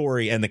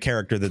story and the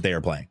character that they are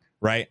playing,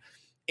 right?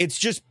 It's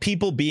just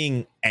people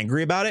being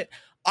angry about it.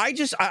 I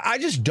just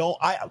don't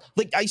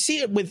I see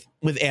it with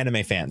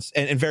anime fans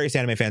and various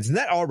anime fans, and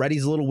that already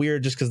is a little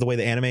weird just because the way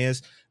the anime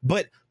is.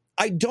 But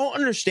I don't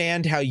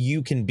understand how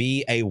you can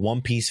be a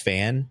One Piece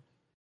fan,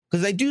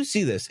 because I do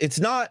see this. It's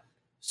not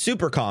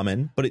super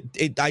common, but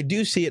I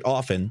do see it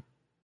often.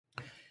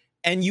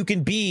 And you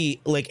can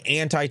be like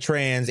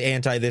anti-trans,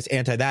 anti-this,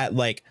 anti-that.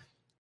 Like,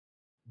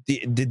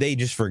 did they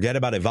just forget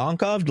about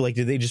Ivankov? Like,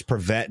 did they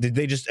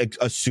just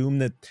assume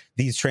that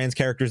these trans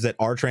characters that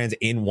are trans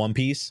in One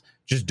Piece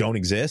just don't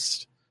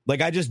exist?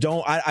 Like, I just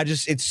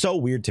it's so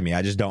weird to me.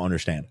 I just don't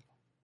understand.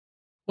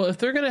 Well, if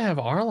they're going to have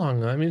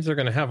Arlong, that means they're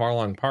going to have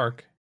Arlong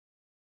Park.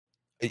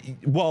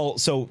 Well,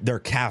 so they're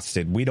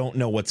casted. We don't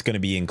know what's going to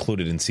be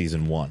included in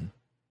season 1.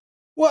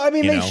 Well, I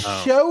mean, they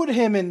showed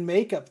him in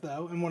makeup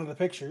though in one of the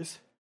pictures.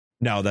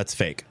 No, that's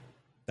fake.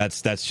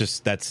 That's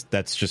just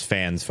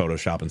fans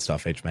Photoshop and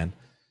stuff, H-Man.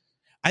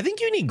 I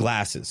think you need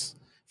glasses.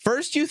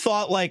 First, you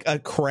thought like a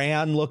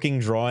crayon-looking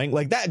drawing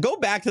like that. Go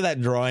back to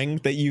that drawing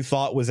that you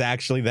thought was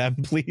actually them,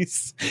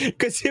 please,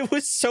 because it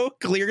was so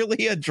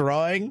clearly a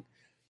drawing.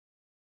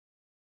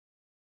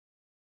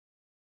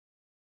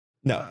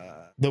 No,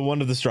 the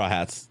one of the straw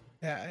hats.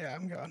 Yeah,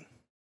 I'm gone.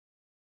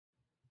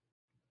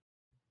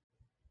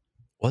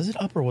 Was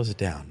it up or was it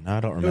down? No, I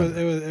don't remember.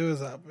 It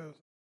was up.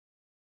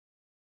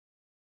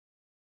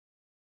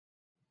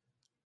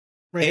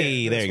 Right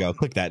hey, here, there you go.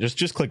 Click that.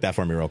 Just click that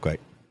for me real quick.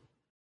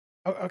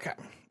 Oh, okay.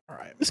 All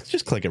right.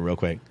 Just click it real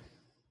quick.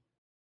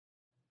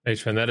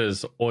 H-Man, that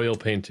is oil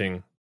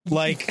painting.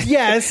 Like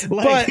yes,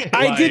 but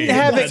I didn't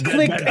have it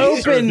clicked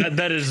open.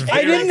 That is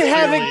I didn't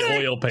have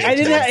it oil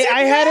painting.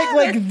 I had it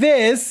like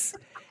this,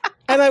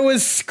 and I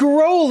was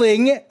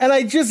scrolling, and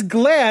I just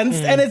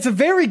glanced, and it's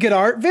very good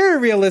art, very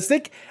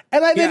realistic,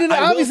 and they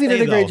obviously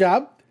did a great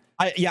job.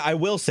 I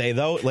will say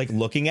though, like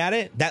looking at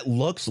it, that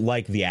looks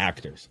like the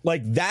actors.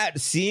 Like that,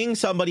 seeing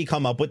somebody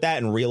come up with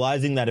that and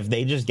realizing that if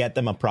they just get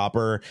them a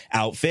proper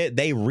outfit,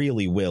 they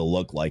really will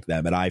look like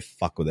them. And I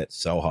fuck with it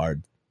so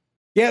hard.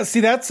 Yeah, see,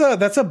 that's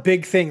a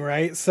big thing,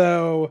 right?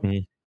 So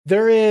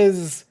there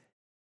is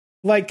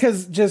like,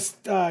 cause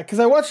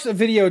I watched a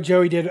video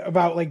Joey did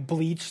about like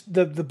Bleach,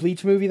 the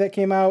Bleach movie that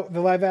came out,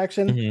 the live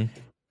action.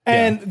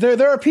 And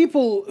there are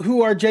people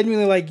who are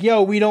genuinely like,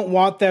 yo, we don't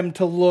want them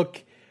to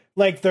look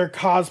like they're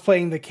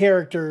cosplaying the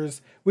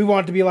characters. We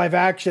want it to be live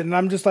action. And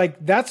I'm just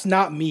like, that's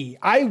not me.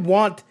 I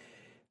want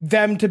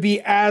them to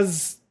be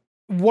as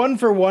one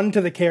for one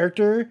to the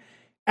character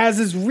as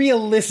is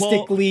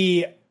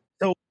realistically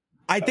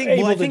I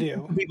think what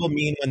people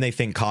mean when they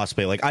think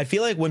cosplay. Like, I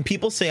feel like when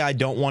people say I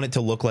don't want it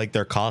to look like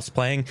they're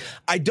cosplaying,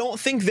 I don't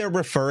think they're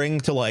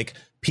referring to like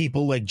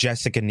people like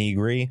Jessica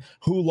Negri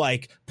who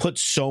like put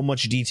so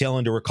much detail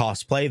into her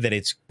cosplay that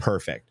it's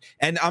perfect.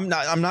 And I'm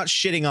not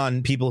shitting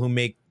on people who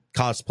make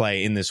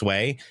cosplay in this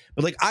way,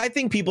 but like I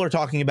think people are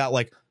talking about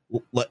like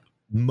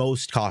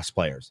most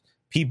cosplayers,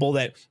 people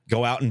that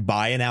go out and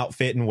buy an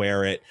outfit and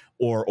wear it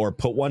or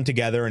put one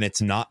together and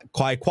it's not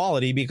quite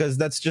quality because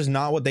that's just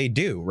not what they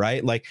do,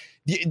 right? Like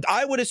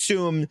I would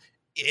assume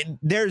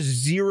there's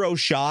zero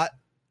shot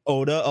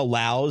Oda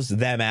allows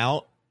them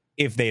out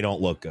if they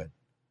don't look good.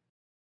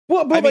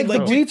 Well, but the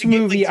Bleach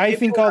movie, I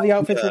think all the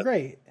outfits were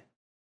great.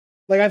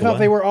 Like I thought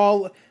they were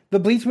all the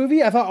Bleach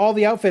movie. I thought all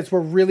the outfits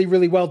were really,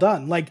 really well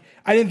done. Like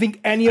I didn't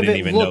think any of it. I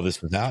didn't even know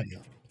this was out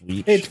yet.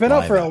 It's been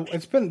out for a long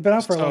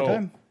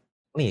time.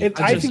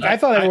 I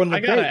thought everyone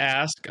looked great. I gotta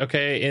ask,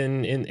 okay,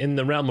 in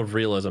the realm of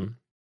realism,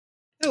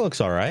 it looks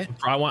all right.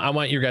 I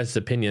want your guys'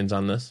 opinions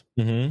on this.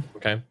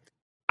 Okay,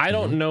 I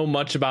don't know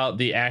much about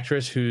the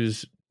actress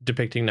who's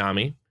depicting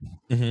Nami,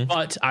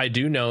 but I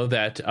do know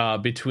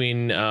that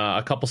between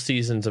a couple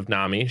seasons of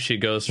Nami, she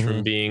goes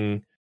from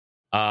being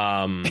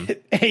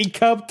A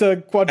cup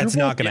to quadruple. That's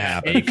not going to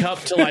happen. A cup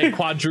to like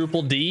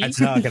quadruple D. That's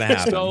not going to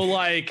happen. So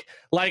like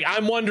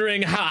I'm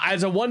wondering how,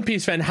 as a One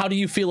Piece fan, how do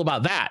you feel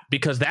about that?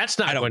 Because that's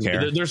not. I don't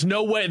care. There's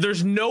no way.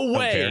 There's no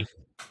way.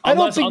 I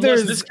don't think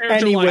there's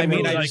any way.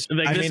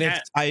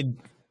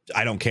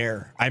 I don't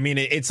care. I mean,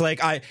 it's like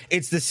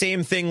it's the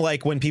same thing.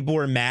 Like when people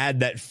were mad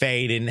that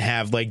Faye didn't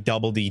have like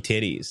double D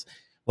titties.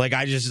 Like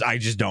I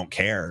just don't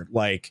care.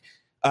 Like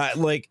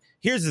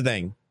here's the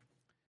thing.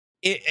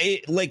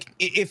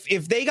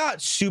 If they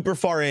got super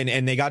far in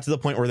and they got to the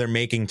point where they're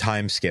making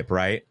time skip,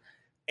 right?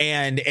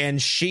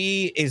 And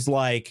she is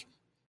like,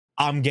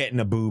 I'm getting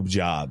a boob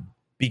job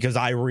because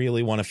I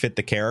really want to fit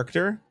the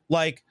character.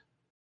 Like,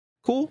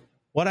 cool,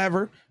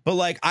 whatever. But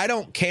like, I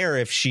don't care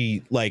if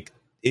she like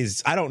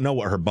I don't know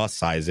what her bust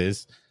size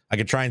is. I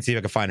could try and see if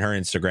I can find her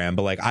Instagram,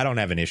 but like, I don't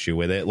have an issue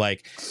with it.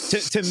 Like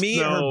to me,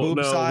 her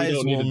boob size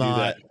will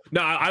not. No,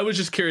 I was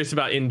just curious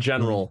about in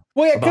general.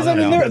 Well, yeah, because I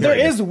mean, there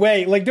is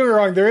way. Like, don't get me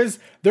wrong,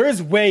 there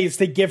is ways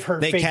to give her.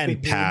 They fake can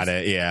big pad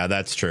boobs. it. Yeah,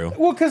 that's true.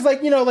 Well, because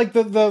like like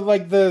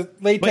the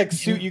latex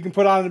suit you can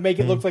put on to make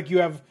it look like you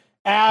have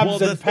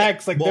abs and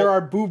pecs. Like there are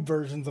boob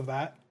versions of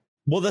that.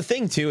 Well, the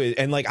thing too is,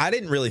 and like I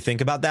didn't really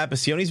think about that, but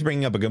Sione's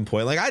bringing up a good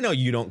point. Like I know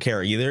you don't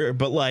care either,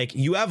 but like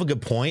you have a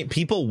good point.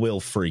 People will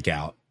freak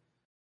out,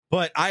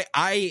 but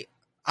I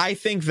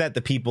think that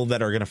the people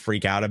that are going to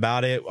freak out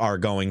about it are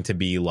going to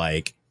be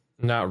like.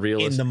 Not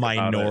realistic in the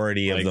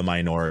minority of the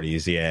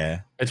minorities.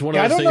 Yeah, it's one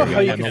of those things. I don't know how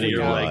you can freak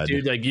out. Like,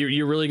 dude, like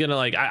you're really gonna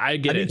like. I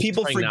get it.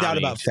 People freaked out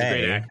about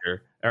Faye,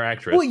 actor or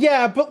actress. Well,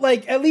 yeah, but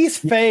like at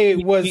least Faye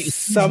was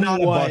somewhat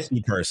not a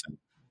busty person.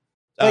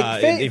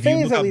 Like if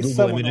you look up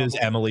Google Images,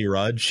 Emily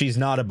Rudd, she's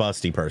not a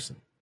busty person.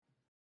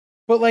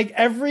 But like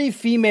every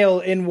female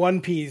in One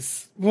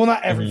Piece, well,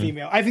 not every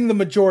female. I think the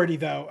majority,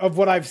 though, of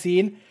what I've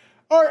seen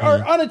are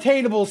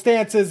unattainable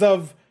stances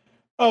of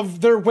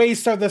their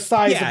waists are the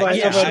size of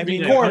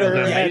a quarter.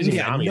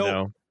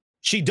 And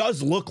she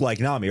does look like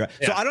Nami, right?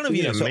 Yeah, so I don't know if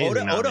you know. So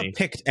Oda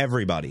picked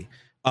everybody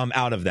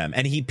out of them,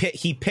 and he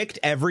picked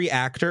every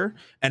actor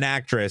and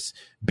actress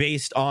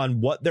based on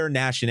what their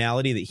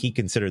nationality that he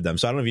considered them.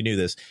 So I don't know if you knew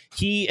this.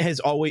 He has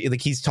always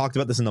like he's talked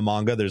about this in the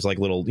manga. There's like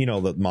little,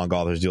 the manga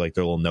authors do like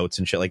their little notes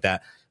and shit like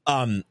that.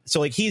 So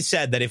like he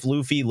said that if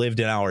Luffy lived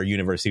in our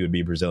universe, he would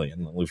be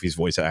Brazilian. Luffy's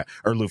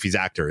Luffy's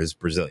actor is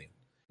Brazilian.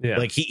 Yeah.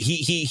 Like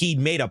he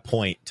made a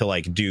point to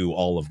like do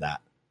all of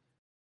that.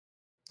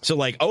 So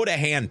like Oda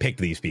handpicked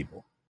these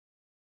people.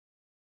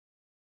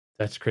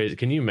 That's crazy.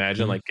 Can you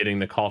imagine like getting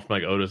the call from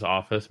like Oda's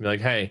office and be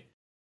like, hey,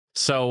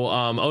 so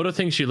Oda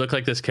thinks you look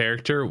like this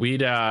character. We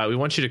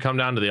want you to come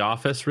down to the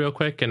office real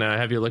quick and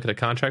have you look at a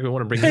contract. We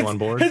want to bring you on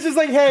board. It's just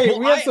like, hey,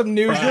 we have some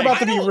news. You're about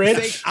to be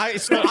rich.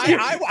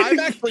 I'm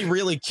actually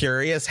really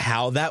curious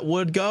how that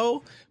would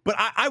go. But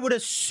I would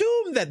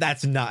assume that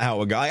that's not how it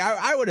would go.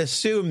 I would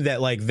assume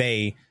that like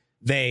they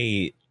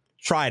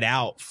tried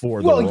out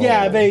for the role,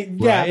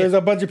 there's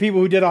a bunch of people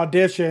who did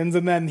auditions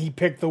and then he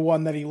picked the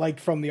one that he liked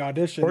from the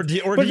audition. Or do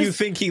you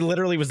think he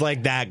literally was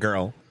like, that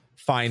girl,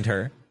 find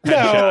her?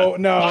 No,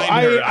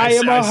 I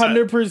am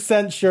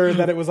 100% sure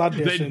that it was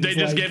auditions. They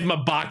just gave him a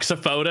box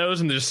of photos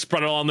and they just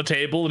spread it all on the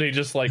table and he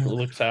just like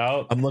looks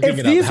out. I'm looking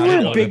if these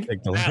were big,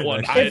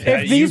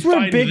 if these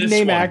were big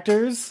name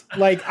actors,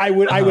 like I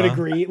would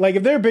agree. Like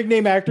if they're big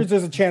name actors,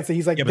 there's a chance that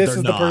he's like, this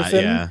is the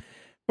person. Yeah.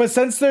 But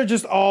since they're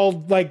just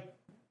all like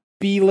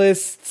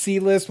B-list,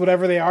 C-list,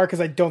 whatever they are,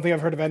 because I don't think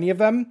I've heard of any of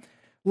them.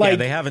 Like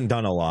they haven't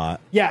done a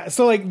lot. Yeah,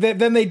 so like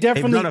then they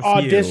definitely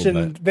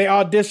auditioned. They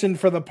auditioned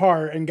for the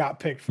part and got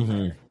picked for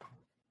that.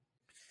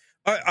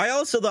 I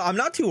also though I'm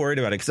not too worried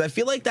about it because I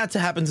feel like that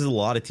happens in a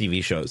lot of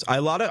TV shows.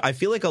 I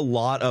feel like a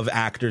lot of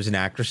actors and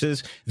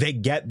actresses, they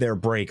get their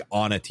break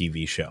on a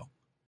TV show.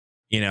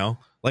 You know,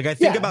 like I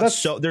think about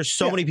there's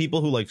so many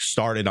people who like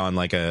started on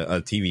like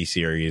a TV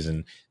series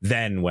and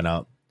then went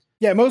up.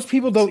 Yeah, most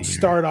people don't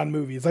start on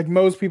movies. Like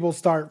most people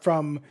start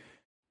from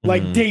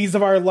like Days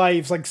of Our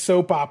Lives, like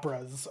soap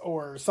operas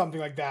or something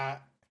like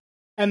that.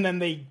 And then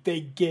they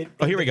get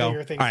here we go.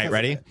 All right,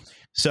 ready?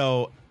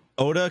 So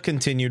Oda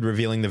continued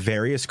revealing the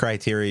various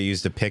criteria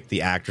used to pick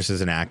the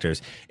actresses and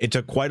actors. It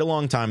took quite a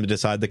long time to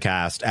decide the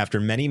cast. After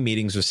many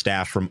meetings with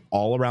staff from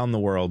all around the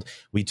world,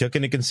 we took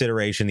into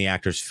consideration the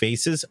actors'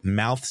 faces,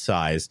 mouth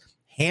size,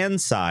 hand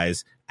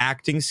size,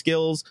 acting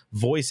skills,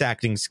 voice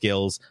acting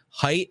skills,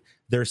 height,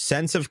 their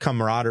sense of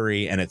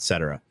camaraderie, and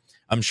etc.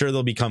 I'm sure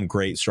they'll become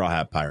great Straw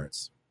Hat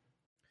Pirates.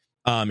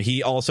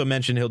 He also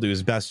mentioned he'll do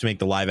his best to make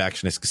the live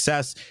action a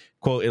success.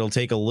 Quote, it'll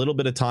take a little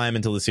bit of time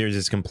until the series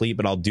is complete,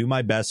 but I'll do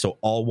my best so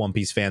all One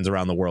Piece fans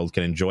around the world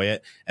can enjoy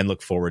it and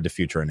look forward to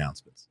future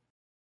announcements.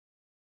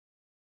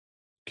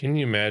 Can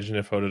you imagine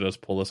if Oda does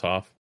pull this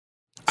off?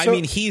 I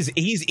mean,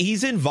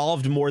 he's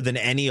involved more than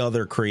any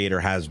other creator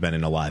has been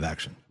in a live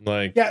action.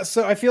 Like, yeah,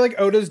 so I feel like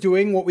Oda's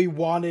doing what we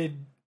wanted,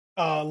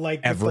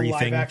 like everything.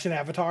 The live action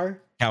Avatar.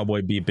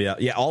 Cowboy Bebop,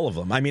 yeah, all of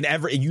them. I mean,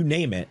 you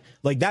name it.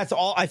 Like that's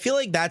all. I feel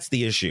like that's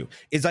the issue.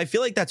 I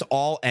feel like that's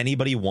all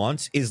anybody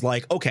wants is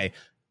like, okay,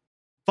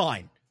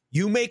 fine,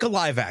 you make a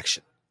live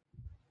action.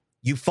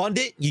 You fund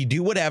it, you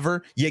do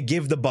whatever, you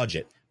give the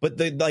budget. But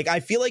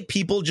I feel like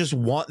people just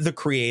want the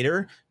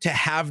creator to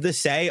have the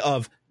say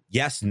of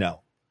yes,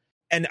 no.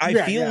 And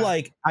I feel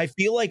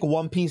like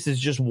One Piece is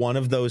just one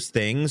of those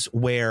things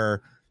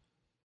where,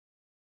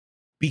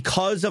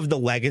 because of the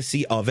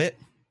legacy of it,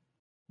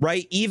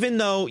 right? Even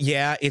though,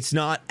 it's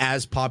not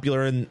as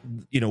popular in,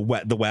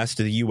 the West,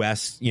 the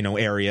US,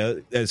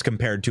 area as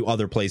compared to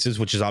other places,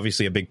 which is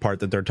obviously a big part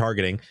that they're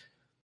targeting.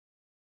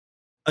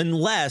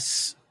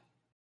 Unless,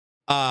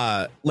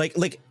 all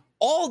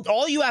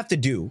you have to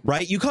do,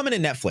 right? You come into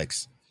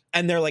Netflix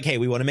and they're like, hey,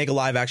 we want to make a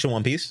live action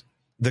One Piece.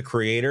 The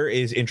creator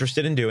is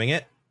interested in doing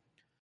it.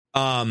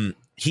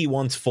 He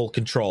wants full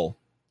control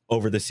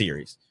over the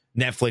series.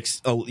 Netflix,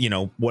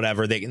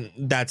 whatever,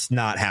 that's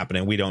not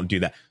happening. We don't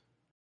do that.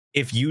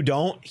 If you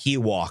don't, he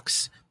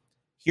walks.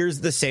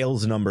 Here's the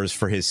sales numbers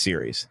for his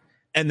series.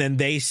 And then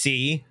they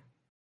see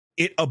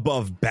it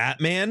above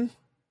Batman.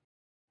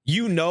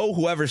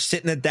 Whoever's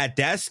sitting at that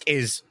desk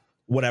is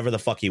whatever the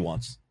fuck he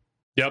wants.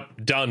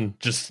 Yep, done.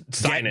 Just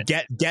sign it.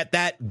 Get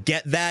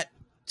that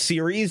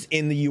series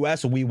in the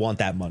US. We want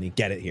that money.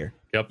 Get it here.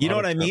 Yep. You know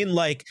what I mean?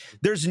 Like,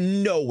 there's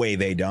no way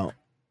they don't.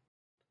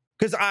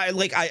 Because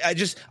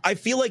I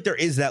feel like there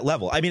is that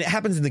level. I mean, it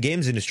happens in the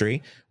games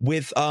industry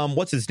with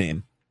what's his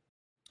name?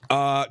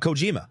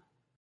 Kojima.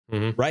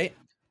 Mm-hmm. Right?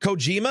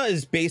 Kojima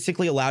is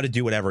basically allowed to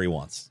do whatever he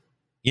wants.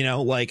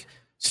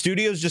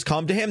 Studios just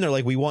come to him. They're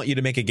like, we want you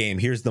to make a game.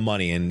 Here's the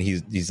money. And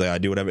he's like, I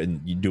do whatever,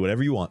 and you do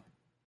whatever you want.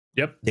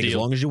 Yep. Take as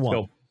long as you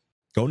want.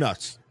 Go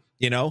nuts.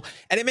 And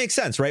it makes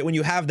sense, right? When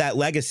you have that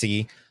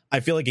legacy, I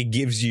feel like it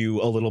gives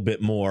you a little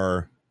bit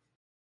more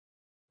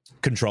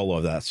control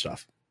of that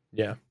stuff.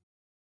 Yeah.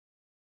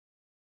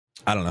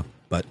 I don't know,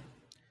 but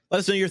let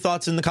us know your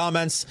thoughts in the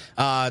comments.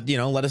 Let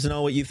us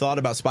know what you thought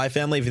about Spy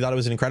Family. If you thought it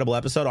was an incredible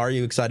episode, are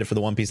you excited for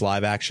the One Piece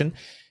live action?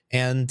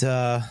 And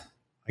I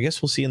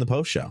guess we'll see you in the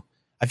post show.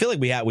 I feel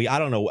like I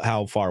don't know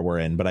how far we're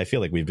in, but I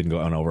feel like we've been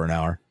going over an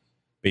hour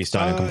based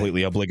on a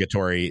completely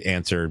obligatory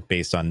answer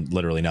based on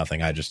literally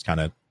nothing. I just kind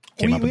of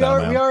came up with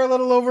that. We are a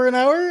little over an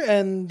hour,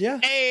 and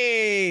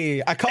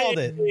hey, I called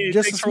it.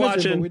 Just thanks for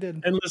watching. We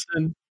did and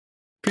listen.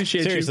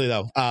 Appreciate Seriously,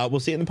 though,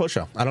 we'll see it in the post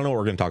show. I don't know what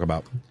we're going to talk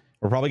about.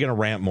 We're probably going to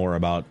rant more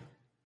about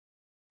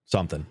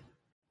something.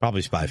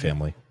 Probably Spy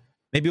Family.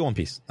 Maybe One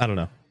Piece. I don't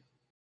know.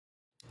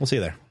 We'll see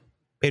you there.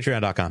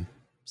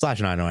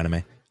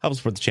 Patreon.com/9noanime. Help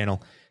support the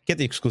channel. Get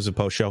the exclusive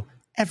post show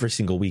every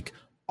single week.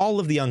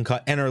 All of the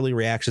uncut and early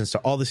reactions to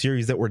all the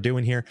series that we're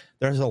doing here.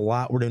 There's a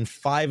lot. We're doing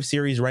 5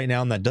 series right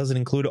now, and that doesn't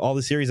include all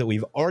the series that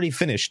we've already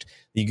finished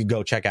that you could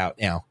go check out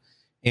now.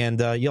 And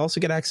you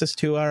also get access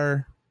to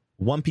our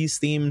One Piece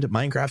themed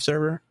Minecraft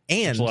server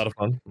and it's a lot of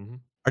fun.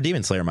 Our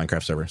Demon Slayer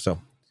Minecraft server. So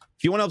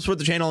if you want to help support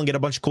the channel and get a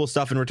bunch of cool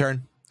stuff in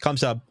return, come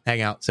sub,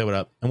 hang out, say what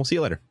up, and we'll see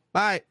you later.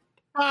 Bye.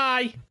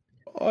 Bye.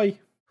 Bye.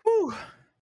 Whew.